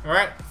them.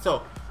 Alright?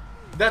 So,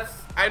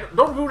 that's... I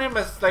don't rune him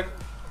as like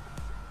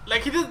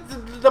he did,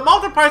 the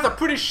multipliers are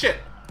pretty shit.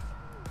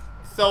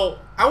 So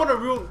I want to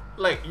rune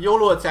like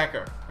YOLO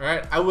attacker,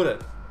 right? I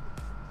wouldn't.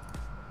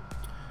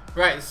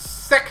 Right,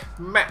 Sec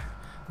Mech.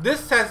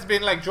 This has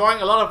been like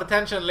drawing a lot of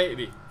attention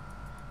lately.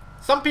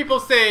 Some people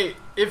say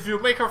if you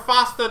make her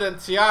faster than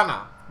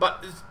Tiana,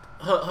 but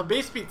her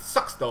base speed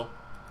sucks though.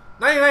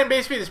 99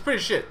 base speed is pretty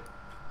shit.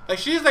 Like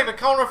she's like the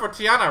counter for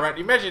Tiana, right?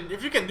 Imagine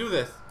if you can do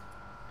this.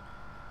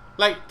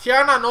 Like,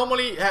 Tiana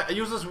normally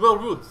uses will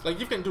runes. Like,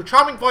 you can do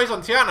Charming Voice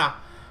on Tiana.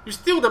 You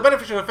steal the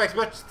beneficial effects,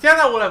 but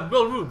Tiana will have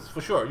will runes,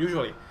 for sure,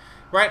 usually.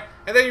 Right?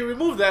 And then you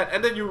remove that,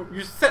 and then you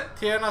set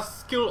Tiana's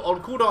skill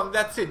on cooldown, and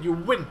that's it. You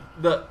win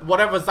the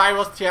whatever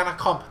Zyros Tiana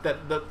comp that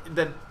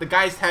the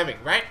guy's having,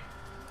 right?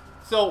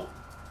 So,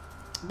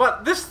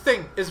 but this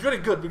thing is really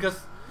good,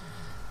 because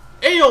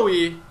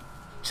AoE,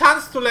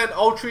 chance to land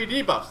all 3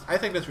 debuffs. I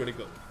think that's really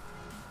good.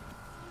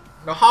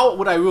 Now, how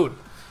would I rune?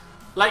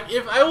 Like,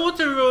 if I were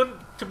to rune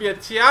to be a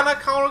Tiana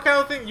counter kind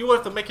of thing, you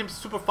have to make him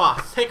super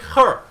fast. Make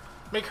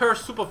her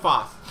super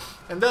fast,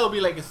 and that'll be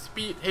like a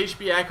speed,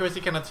 HP, accuracy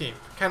kind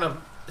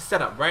of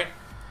setup, right?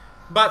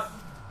 But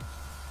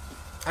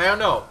I don't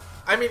know.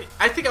 I mean,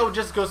 I think I would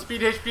just go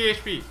speed,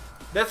 HP.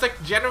 That's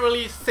like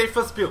generally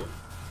safest build.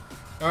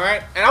 All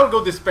right, and I would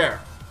go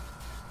Despair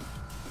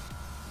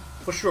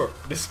for sure.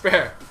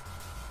 Despair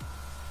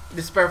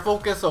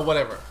focus or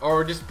whatever,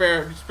 or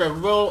Despair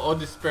will or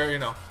Despair. You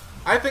know,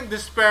 I think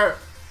Despair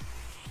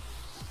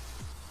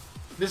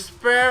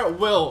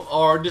will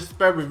or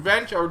Despair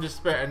Revenge or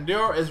Despair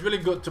Endure is really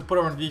good to put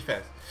her on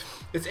defense.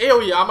 It's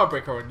AoE armor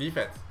breaker on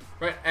defense,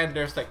 right? And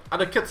there's like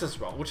other kits as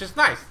well, which is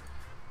nice.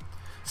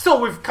 So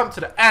we've come to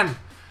the end.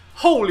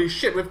 Holy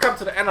shit, we've come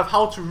to the end of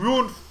how to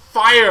rune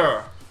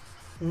fire.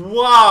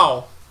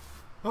 Wow.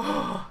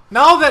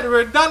 Now that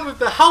we're done with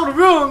the how to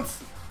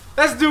runes,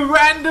 let's do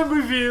random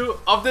review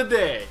of the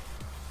day.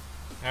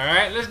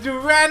 Alright, let's do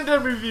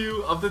random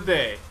review of the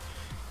day.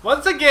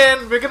 Once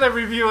again, we're gonna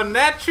review a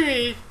nat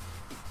tree.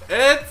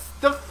 It's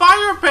the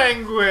Fire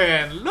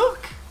Penguin!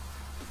 Look!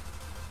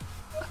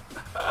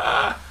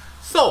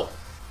 So,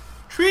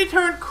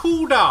 3-turn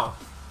cooldown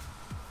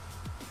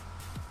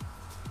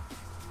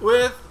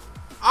with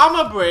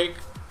armor break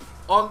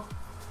on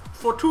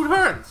for 2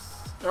 turns.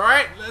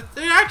 Alright?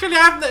 Actually,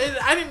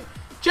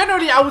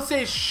 generally I would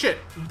say shit,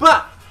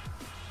 but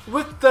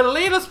with the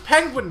latest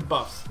penguin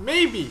buffs,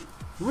 maybe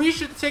we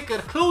should take a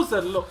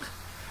closer look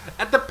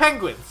at the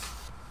penguins.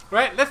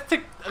 Right? Let's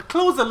take a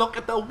closer look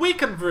at the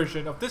awakened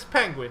version of this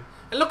penguin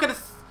and look at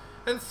this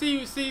and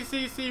see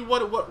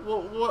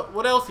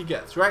what else he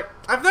gets, right?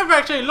 I've never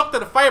actually looked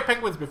at the fire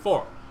penguins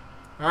before.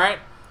 Alright?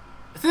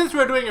 Since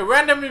we're doing a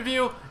random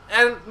review,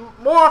 and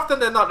more often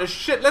than not, the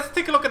shit, let's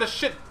take a look at the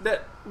shit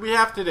that we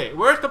have today.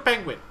 Where's the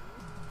penguin?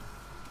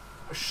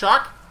 A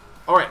shark?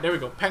 Alright, there we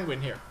go.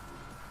 Penguin here.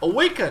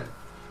 Awaken.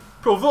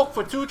 Provoke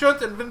for 2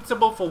 turns,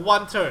 invincible for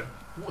 1 turn.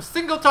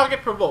 Single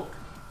target provoke.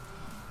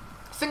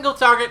 Single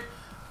target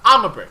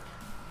armor break.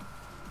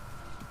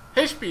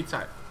 HP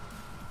type.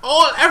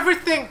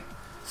 Everything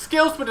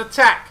scales with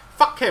attack.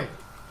 Fuck him.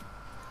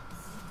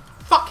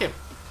 Fuck him.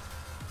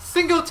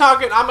 Single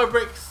target armor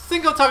break,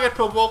 single target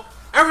provoke.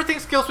 Everything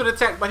scales with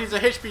attack, but he's a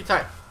HP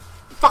type.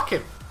 Fuck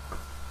him.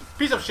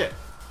 Piece of shit.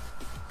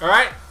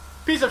 Alright?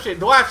 Piece of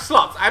shit. Do I have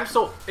slots? I'm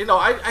so,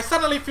 I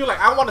suddenly feel like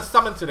I want to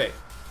summon today.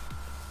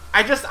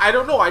 I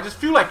don't know. I just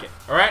feel like it.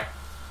 Alright?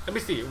 Let me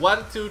see.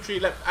 1, 2,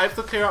 3. I have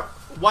to clear up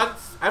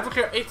once. I have to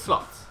clear 8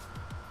 slots.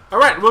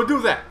 Alright, we'll do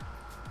that.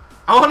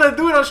 I want to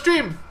do it on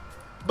stream.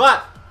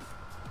 But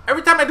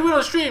every time I do it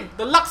on stream,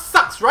 the luck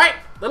sucks, right?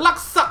 The luck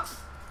sucks.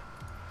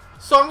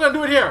 So I'm going to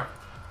do it here.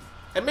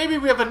 And maybe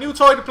we have a new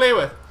toy to play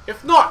with.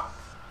 If not,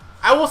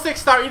 I will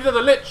 6-star either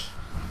the Lich.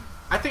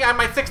 I think I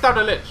might 6-star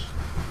the Lich.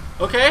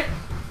 Okay?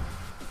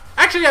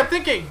 Actually, I'm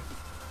thinking,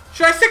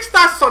 should I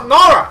 6-star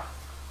Sonora?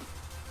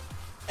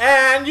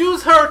 And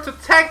use her to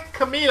tank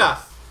Camilla's.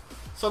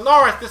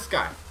 Sonora is this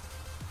guy.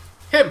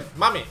 Him,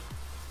 Mummy.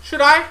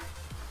 Should I?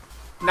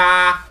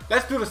 Nah,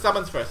 let's do the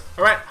summons first.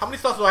 Alright, how many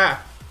slots do I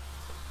have?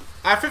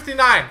 I have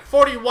 59,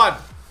 41.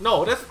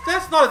 No,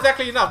 that's not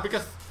exactly enough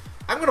because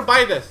I'm gonna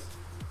buy this.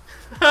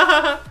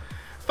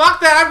 Fuck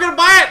that, I'm gonna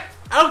buy it!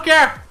 I don't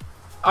care.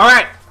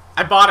 Alright,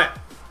 I bought it.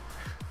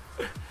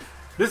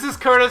 This is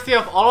courtesy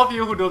of all of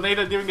you who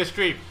donated during the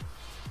stream.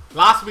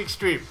 Last week's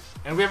stream.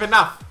 And we have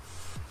enough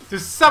to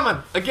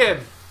summon again.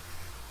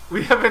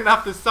 We have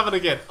enough to summon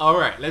again.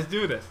 Alright, let's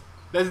do this.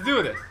 Let's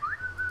do this.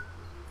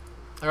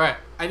 Alright,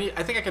 I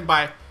think I can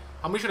buy.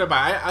 How many should I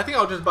buy? I think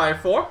I'll just buy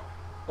 4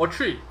 or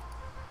 3.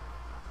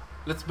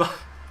 Let's buy.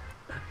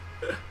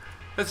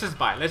 Let's just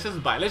buy. Let's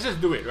just buy. Let's just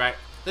do it, right?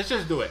 Let's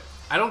just do it.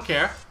 I don't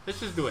care. Let's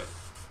just do it.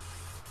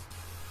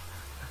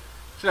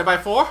 Should I buy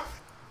 4?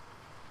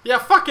 Yeah,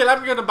 fuck it.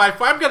 I'm gonna buy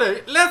 4.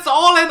 Let's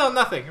all in on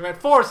nothing. Right?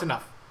 4 is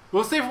enough.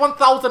 We'll save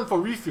 1,000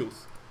 for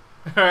refills.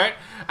 Alright?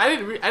 I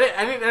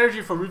need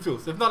energy for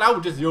refills. If not, I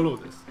would just YOLO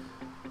this.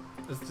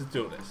 Let's just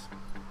do this.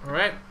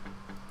 Alright?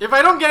 If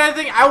I don't get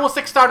anything, I will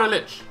 6-star the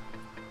Lich.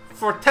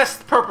 For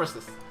test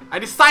purposes. I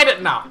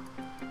decided now.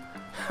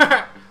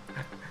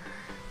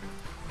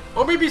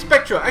 Or maybe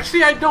Spectra.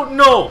 Actually, I don't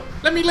know.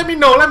 Let me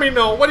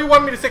know. What do you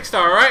want me to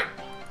 6-star, alright?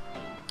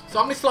 So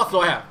how many slots do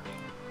I have?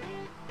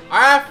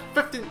 I have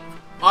 15.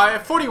 I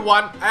have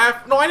 41.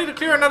 I need to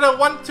clear another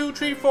 1, 2,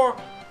 3, 4.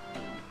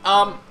 8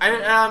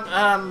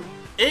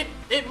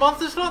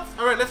 monster slots?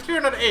 Alright, let's clear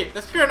another 8.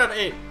 Let's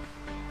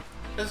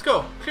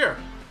go. Clear.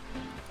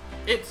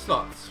 8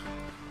 slots.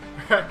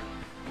 Alright.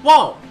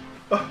 Wow.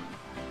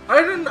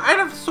 I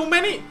have so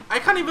many. I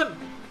can't.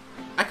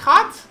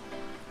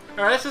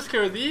 Alright, let's just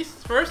clear these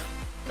first.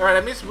 Alright,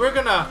 that means we're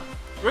gonna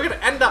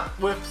end up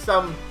with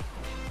some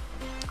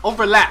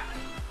overlap.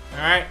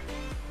 Alright.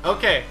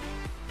 Okay.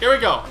 Here we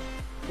go.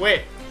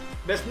 Wait.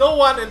 There's no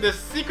one in this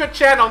secret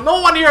channel. No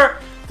one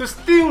here to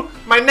steal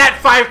my Nat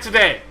 5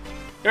 today.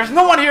 There's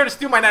no one here to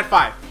steal my Nat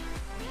 5.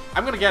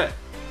 I'm gonna get it.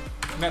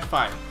 Nat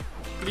 5.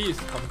 Please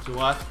come to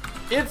us.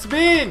 It's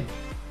been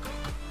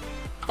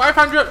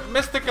 500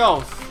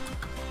 mysticals.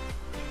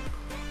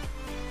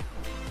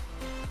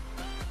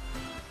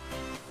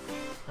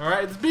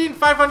 Alright, it's been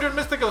 500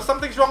 mysticals.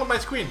 Something's wrong with my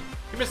screen.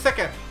 Give me a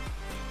second.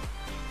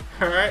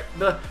 Alright,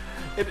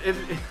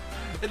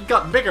 it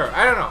got bigger.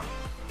 I don't know.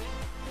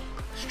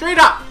 Straight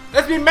up.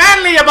 Let's be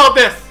manly about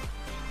this.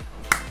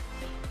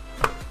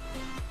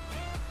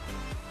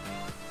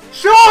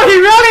 Sure, he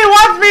really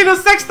wants me to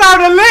 6-star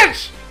the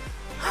Lich.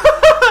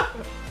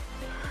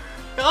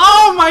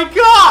 Oh my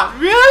god,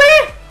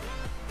 really?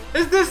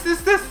 Is this,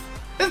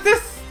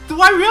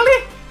 do I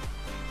really?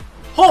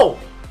 Oh,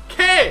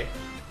 okay.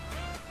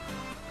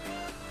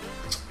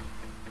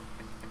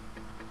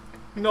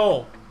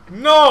 No.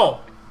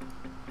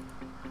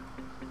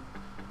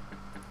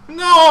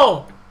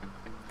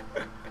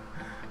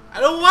 I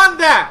don't want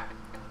that.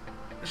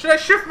 Should I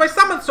shift my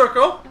summon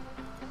circle?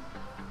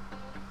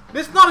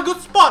 This is not a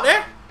good spot,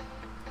 eh?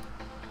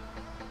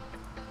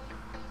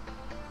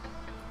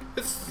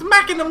 It's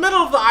smack in the middle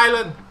of the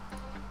island.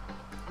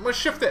 I'm gonna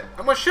shift it.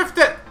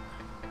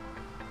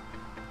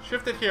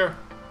 Shift it here.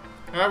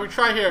 Alright, we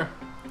try here.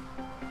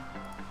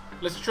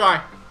 Let's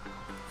try.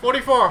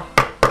 44.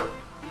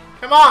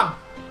 Come on.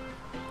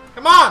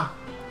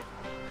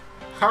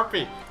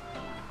 Harpy.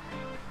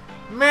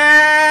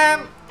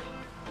 Man.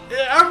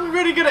 I'm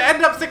really gonna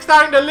end up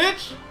 6-starring the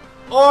Lich?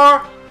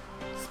 Or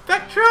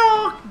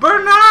Spectral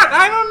Bernard?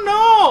 I don't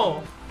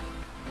know.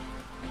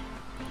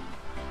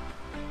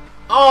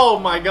 Oh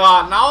my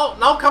god.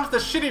 Now comes the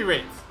shitty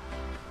rates.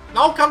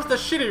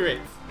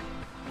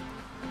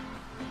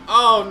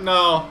 Oh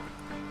no.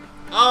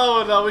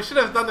 We should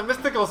have done the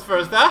mysticals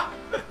first, huh?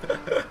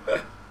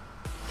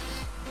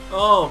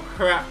 Oh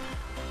crap.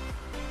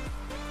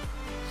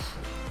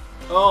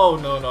 Oh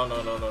no.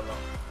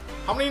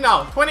 How many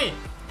now? 20,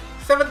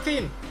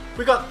 17.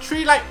 We got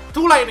 2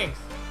 lightnings,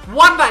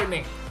 1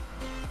 lightning.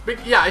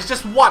 Yeah, it's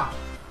just 1.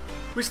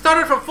 We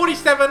started from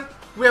 47.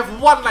 We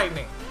have 1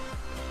 lightning.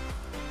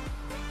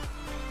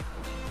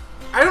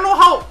 I don't know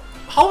how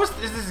is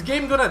this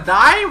game gonna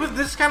die with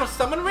this kind of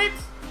summon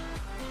rates?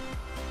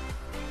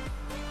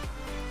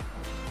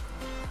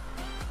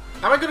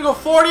 Am I gonna go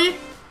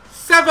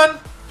 47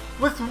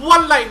 with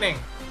 1 lightning?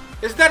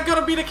 Is that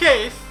gonna be the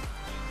case?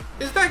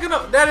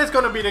 That is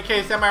gonna be the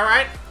case, am I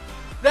right?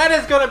 That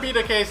is gonna be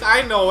the case,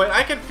 I know it,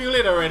 I can feel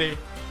it already.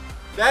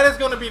 That is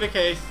gonna be the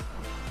case.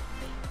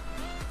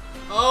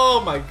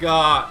 Oh my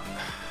god.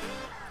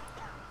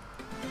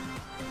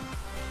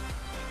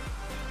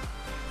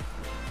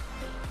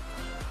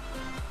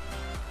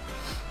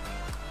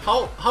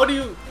 How do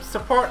you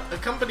support a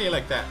company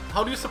like that?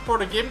 How do you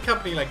support a game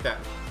company like that?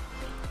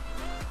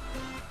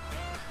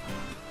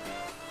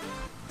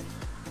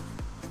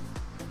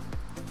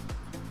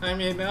 I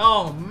mean,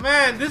 oh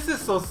man, this is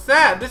so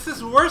sad. This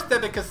is worse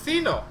than the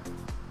casino.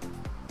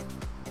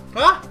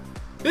 Huh?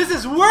 This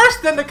is worse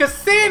than the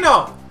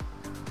casino.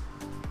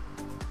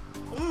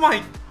 Oh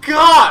my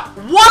god.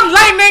 1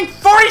 lightning,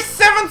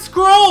 47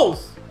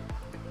 scrolls.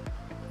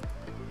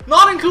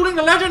 Not including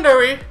the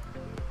legendary.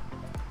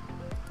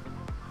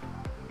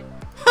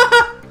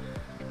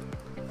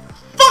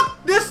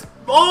 Fuck this.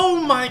 Oh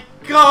my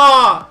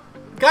god.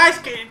 Guys,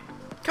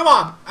 come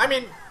on. I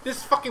mean, this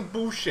is fucking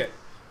bullshit.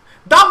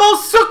 Double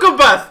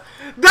succubus!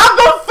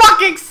 Double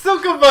fucking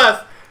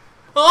succubus!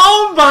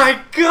 Oh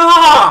my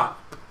god!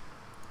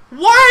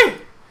 Why?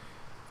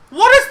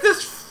 What is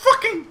this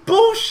fucking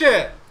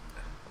bullshit?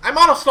 I'm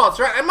out of slots,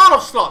 right? I'm out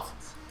of slots.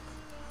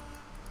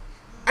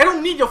 I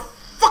don't need your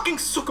fucking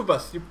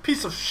succubus, you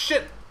piece of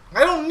shit.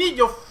 I don't need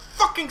your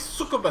fucking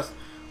succubus.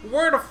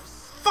 Where the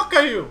fuck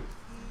are you?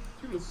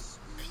 You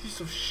piece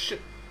of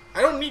shit. I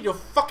don't need your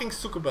fucking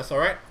succubus,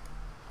 alright?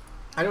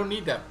 I don't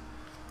need them.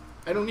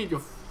 I don't need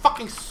your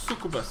fucking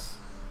succubus.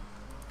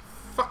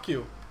 Fuck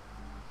you.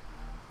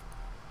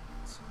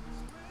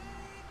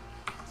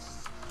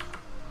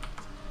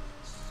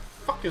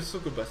 Fuck your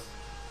succubus.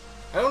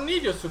 I don't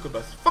need your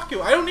succubus. Fuck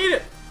you. I don't need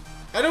it.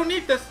 I don't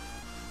need this.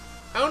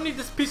 I don't need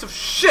this piece of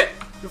shit.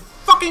 You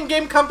fucking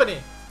game company.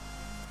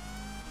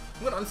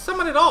 I'm gonna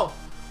unsummon it all.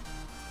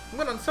 I'm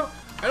gonna unsummon.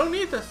 I don't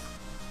need this.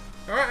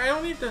 Alright, I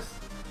don't need this.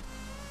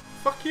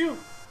 Fuck you.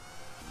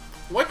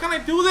 Why can't I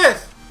do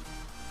this?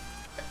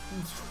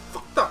 It's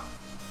fucked up.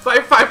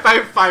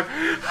 5555.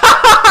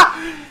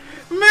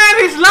 Man,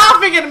 he's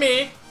laughing at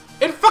me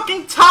in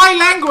fucking Thai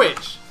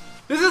language.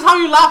 This is how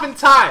you laugh in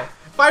Thai.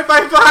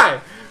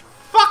 555.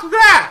 Fuck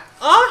that.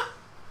 Huh?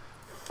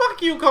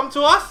 Fuck you, come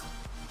to us.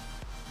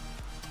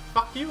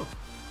 Fuck you.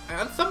 I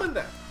unsummoned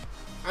that.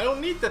 I don't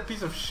need that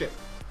piece of shit.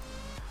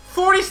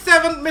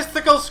 47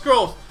 mystical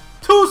scrolls.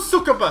 2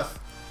 succubus.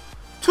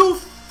 2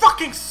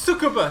 fucking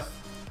succubus.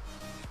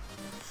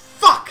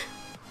 Fuck.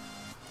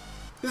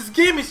 This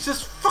game is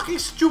just fucking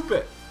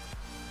stupid.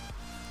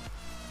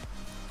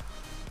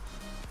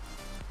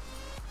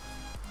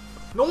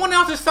 No one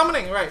else is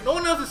summoning, right? No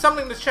one else is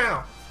summoning this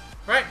channel,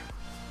 right?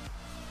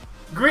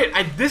 Great,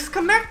 I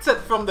disconnected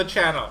from the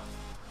channel.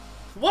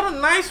 What a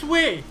nice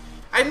way.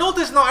 I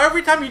notice now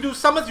every time you do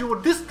summons, you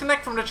will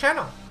disconnect from the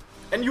channel.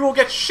 And you will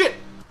get shit.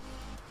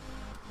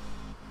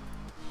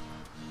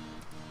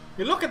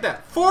 You look at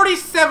that.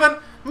 47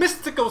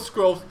 mystical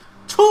scrolls,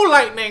 2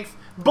 lightnings,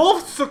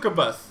 both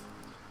succubus.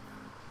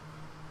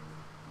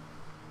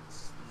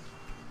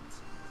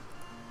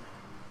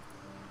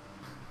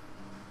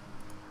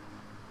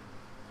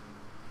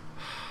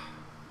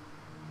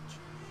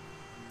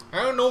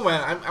 I don't know,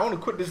 man. I want to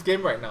quit this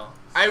game right now.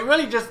 I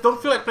really just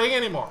don't feel like playing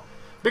anymore.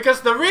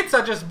 Because the rates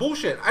are just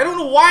bullshit. I don't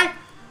know why.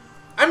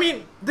 I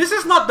mean, this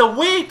is not the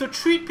way to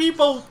treat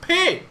people who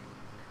pay.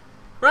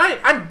 Right?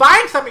 I'm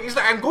buying something. It's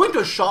like I'm going to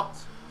a shop.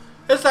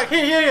 It's like,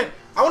 hey, here,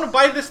 I want to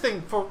buy this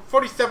thing for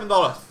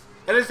 $47.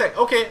 And it's like,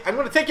 okay, I'm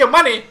going to take your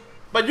money,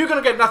 but you're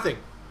going to get nothing.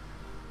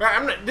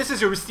 Right? This is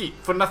your receipt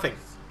for nothing.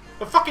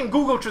 A fucking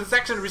Google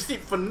transaction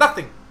receipt for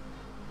nothing.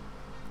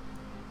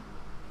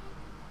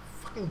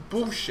 Fucking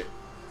bullshit.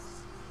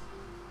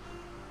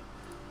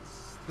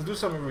 Let's do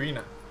some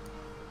arena.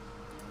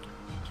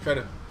 Let's try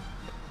to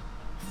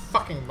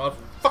fucking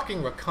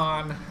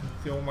Rakan,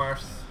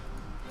 Theomars.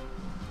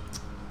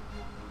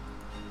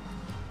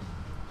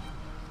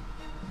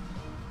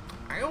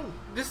 I don't.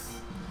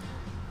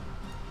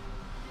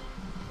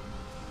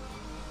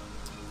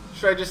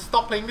 Should I just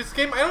stop playing this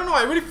game? I don't know.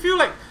 I really feel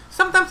like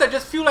sometimes I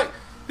just feel like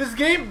this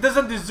game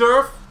doesn't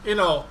deserve, you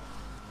know,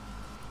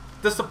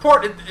 the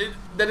support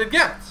that it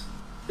gets.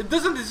 It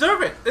doesn't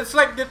deserve it. It's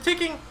like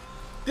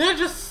they're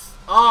just.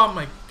 Oh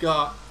my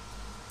god.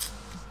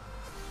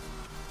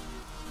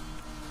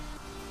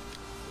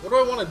 What do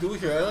I want to do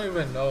here? I don't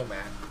even know,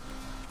 man.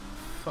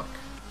 Fuck.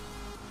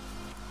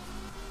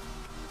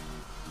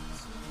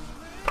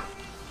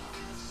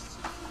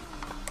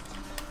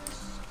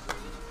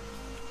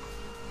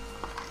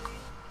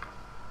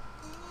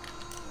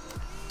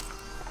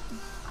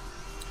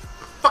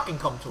 Fucking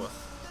come to us.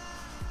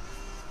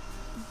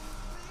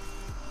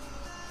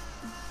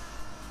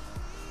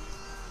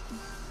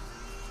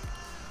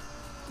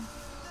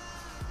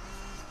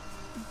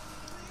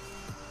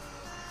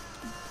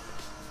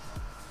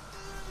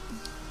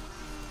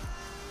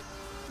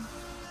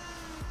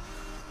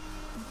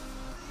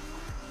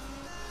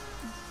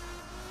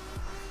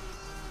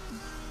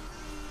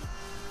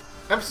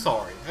 I'm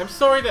sorry. I'm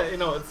sorry that, you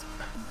know, it's...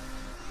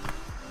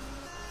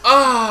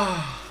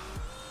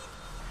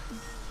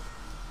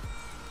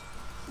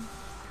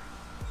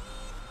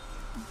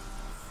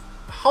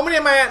 How many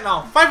am I at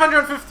now?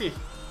 550.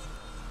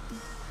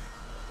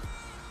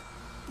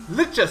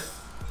 Lichess.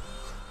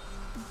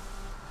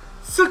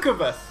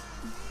 Succubus.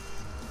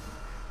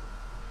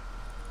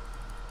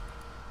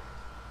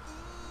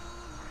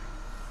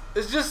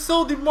 It's just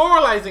so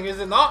demoralizing, is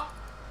it not?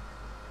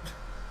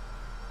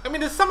 I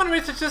mean, the summon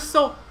rates are just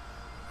so...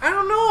 I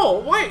don't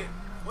know why.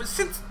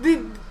 Since they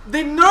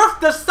nerfed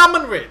the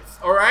summon rates,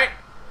 all right?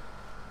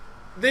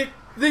 They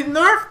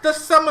nerfed the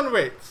summon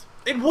rates.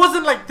 It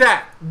wasn't like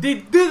that. They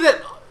did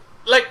it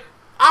like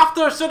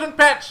after a certain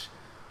patch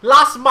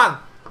last month.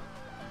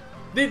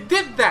 They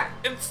did that.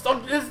 It's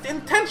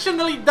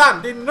intentionally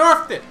done. They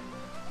nerfed it.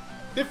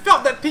 They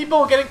felt that people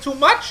were getting too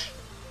much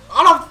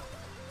out of.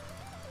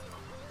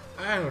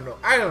 I don't know.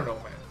 I don't know,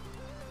 man.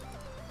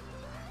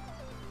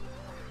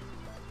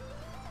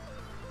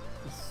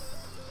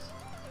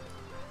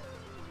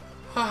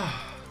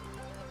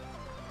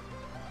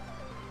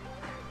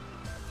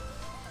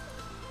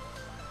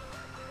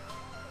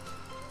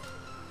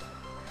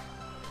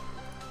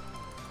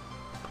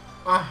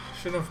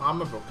 Shouldn't have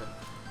armor broken.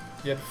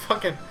 He had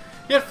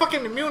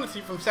fucking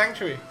immunity from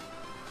Sanctuary.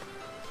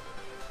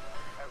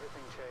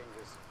 Everything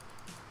changes.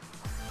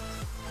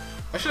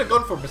 I should have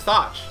gone for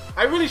Massage.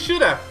 I really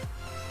should have.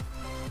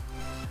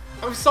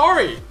 I'm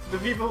sorry to the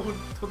people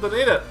who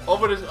donated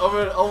over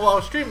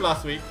our stream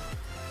last week.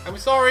 I'm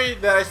sorry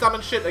that I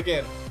summoned shit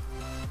again.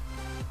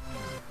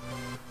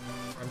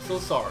 I'm so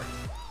sorry.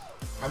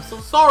 I'm so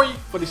sorry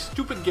for this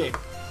stupid game.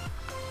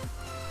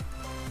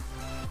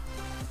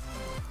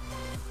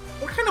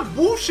 What kind of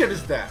bullshit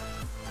is that?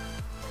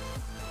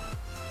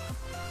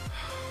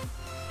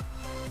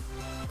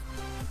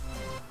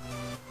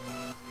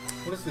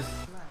 What is this?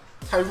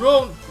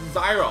 Tyrone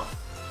Zyros.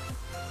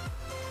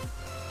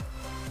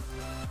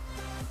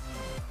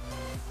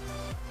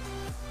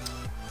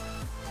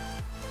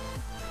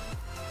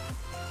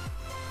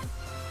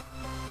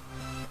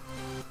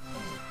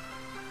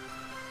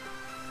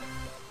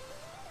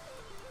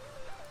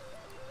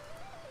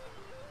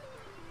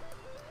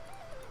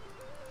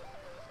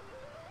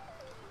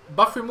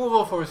 Buff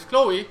removal for his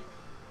Chloe.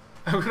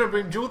 I'm gonna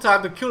bring Jewel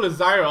time to kill his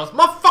Zyros.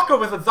 Motherfucker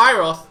with a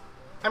Zyros!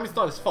 I mean, it's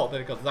not his fault that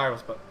he got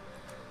Zyros, but...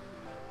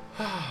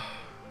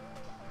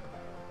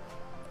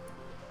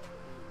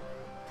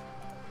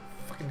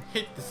 Fucking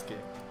hate this game.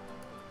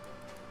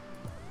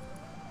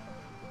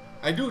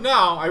 I do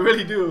now, I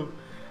really do.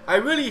 I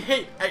really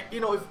hate, you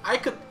know, if I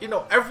could, you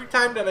know, every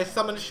time that I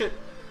summon shit...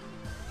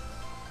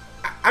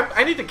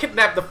 I need to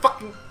kidnap the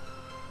fucking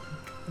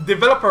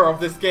developer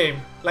of this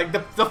game. Like,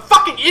 the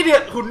fucking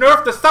idiot who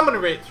nerfed the summon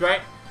rates,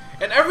 right?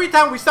 And every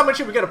time we summon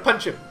shit, we gotta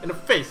punch him in the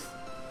face,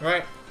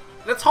 right?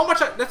 That's how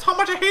much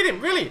I hate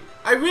him, really.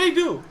 I really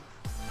do.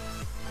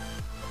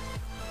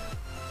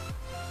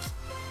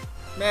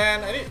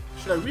 Man,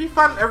 should I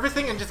refund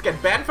everything and just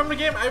get banned from the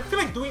game? I feel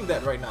like doing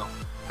that right now.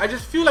 I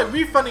just feel like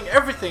refunding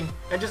everything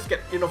and just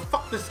get, you know,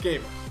 fuck this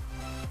game.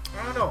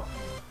 I don't know.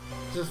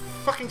 It's just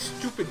fucking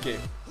stupid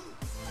game.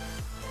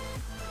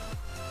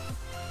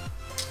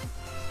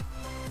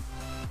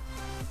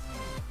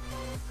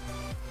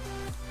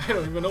 I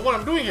don't even know what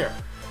I'm doing here.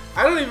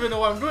 I don't even know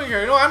what I'm doing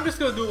here. You know, I'm just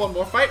gonna do one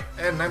more fight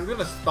and I'm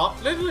gonna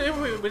stop. Let's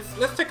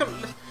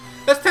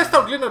test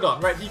out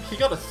Glinodon, right? He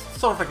got a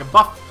sort of like a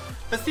buff.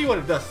 Let's see what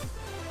it does.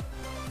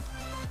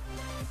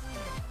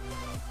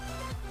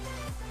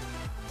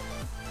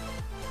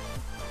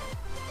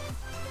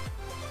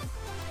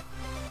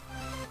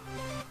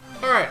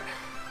 Alright.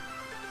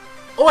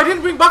 Oh, I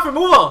didn't bring buff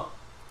removal!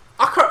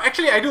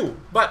 Actually, I do.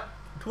 But,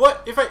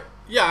 what if I...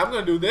 Yeah, I'm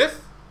gonna do this.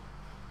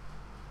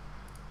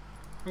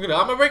 I'm gonna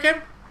armor break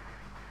him.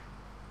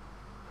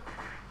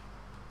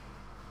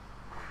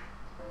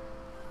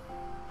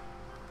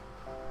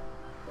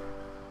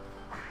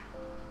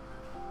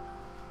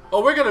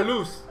 Oh, we're gonna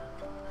lose.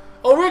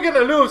 Oh, we're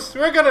gonna lose.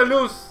 We're gonna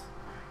lose.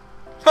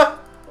 Ha!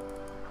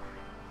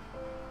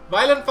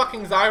 Violent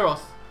fucking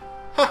Zyros.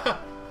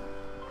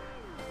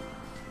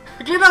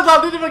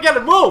 Glinodon didn't even get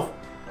to move.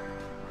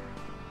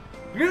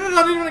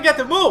 Glinodon didn't even get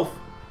to move.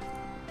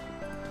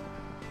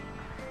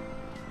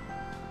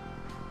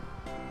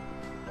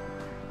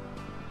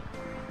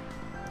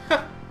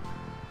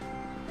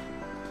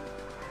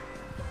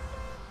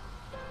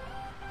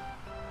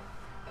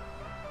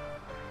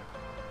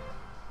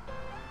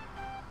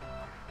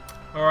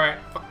 Alright,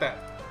 fuck that.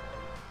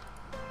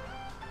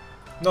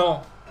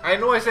 No, I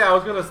know I said I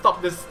was gonna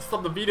stop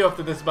the video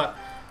after this, but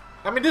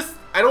I mean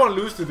I don't want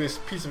to lose to this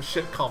piece of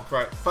shit comp,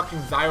 right? Fucking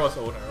Zyros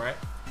owner, right?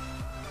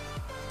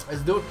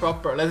 Let's do it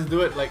proper. Let's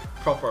do it like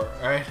proper,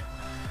 right?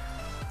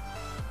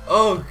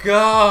 Oh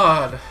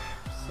god,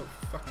 I'm so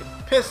fucking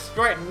pissed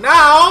right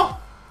now.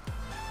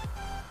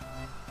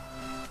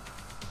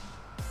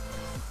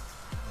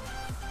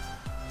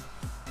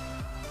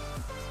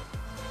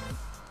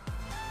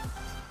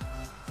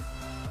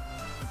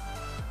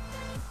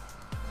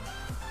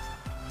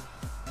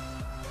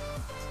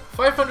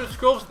 $500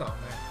 scrolls now,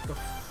 man. The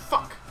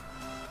fuck?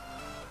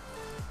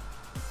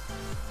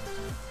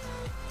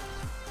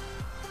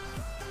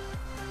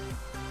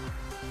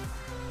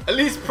 At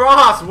least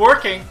Praha's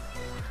working.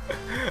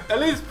 At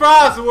least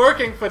Praha's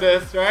working for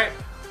this, right?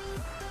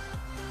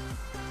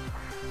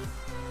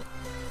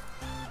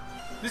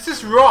 This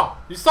is wrong.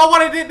 You saw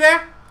what I did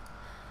there?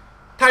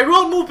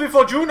 Tyrone moved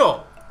before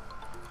Juno.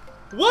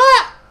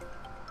 What?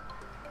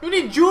 You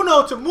need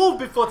Juno to move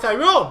before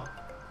Tyrone.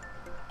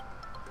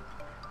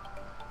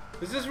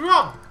 This is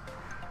wrong.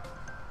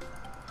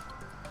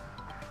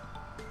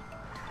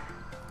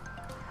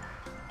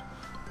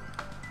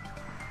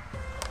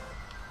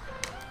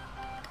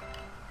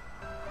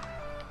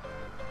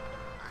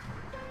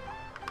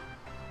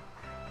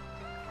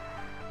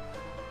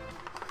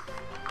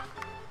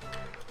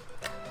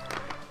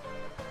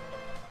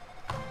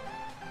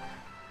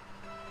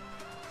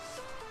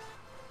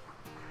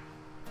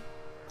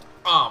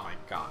 Oh my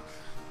god.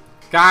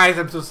 Guys,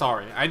 I'm so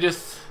sorry. I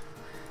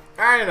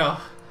don't know.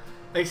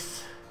 Like,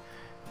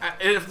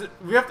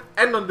 we have to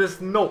end on this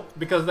note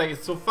because like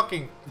it's so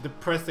fucking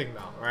depressing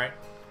now, right?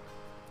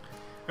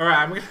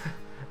 Alright,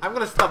 I'm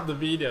gonna stop the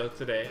video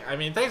today. I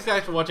mean, thanks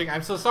guys for watching.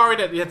 I'm so sorry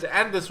that we had to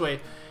end this way.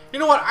 You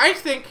know what? I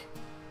think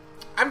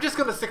I'm just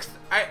gonna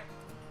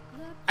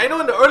I know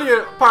in the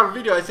earlier part of the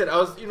video I said I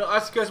was, you know,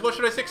 ask you guys what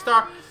should I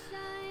 6-star.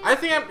 I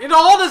think I'm, you know,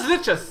 all these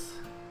liches.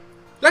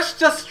 Let's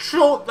just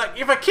show, like,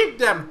 if I keep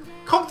them,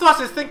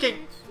 Comtos is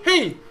thinking,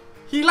 hey,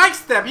 he likes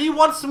them, he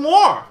wants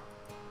more.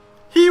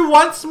 He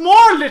wants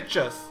more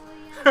liches,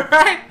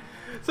 right?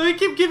 So he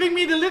keep giving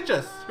me the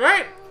liches,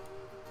 right?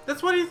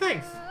 That's what he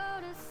thinks.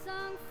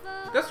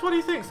 That's what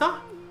he thinks, huh?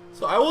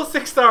 So I will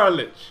 6-star a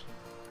lich.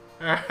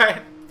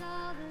 Alright?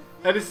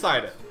 I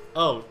decided.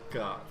 Oh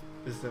god.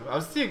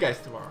 I'll see you guys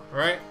tomorrow,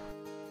 alright?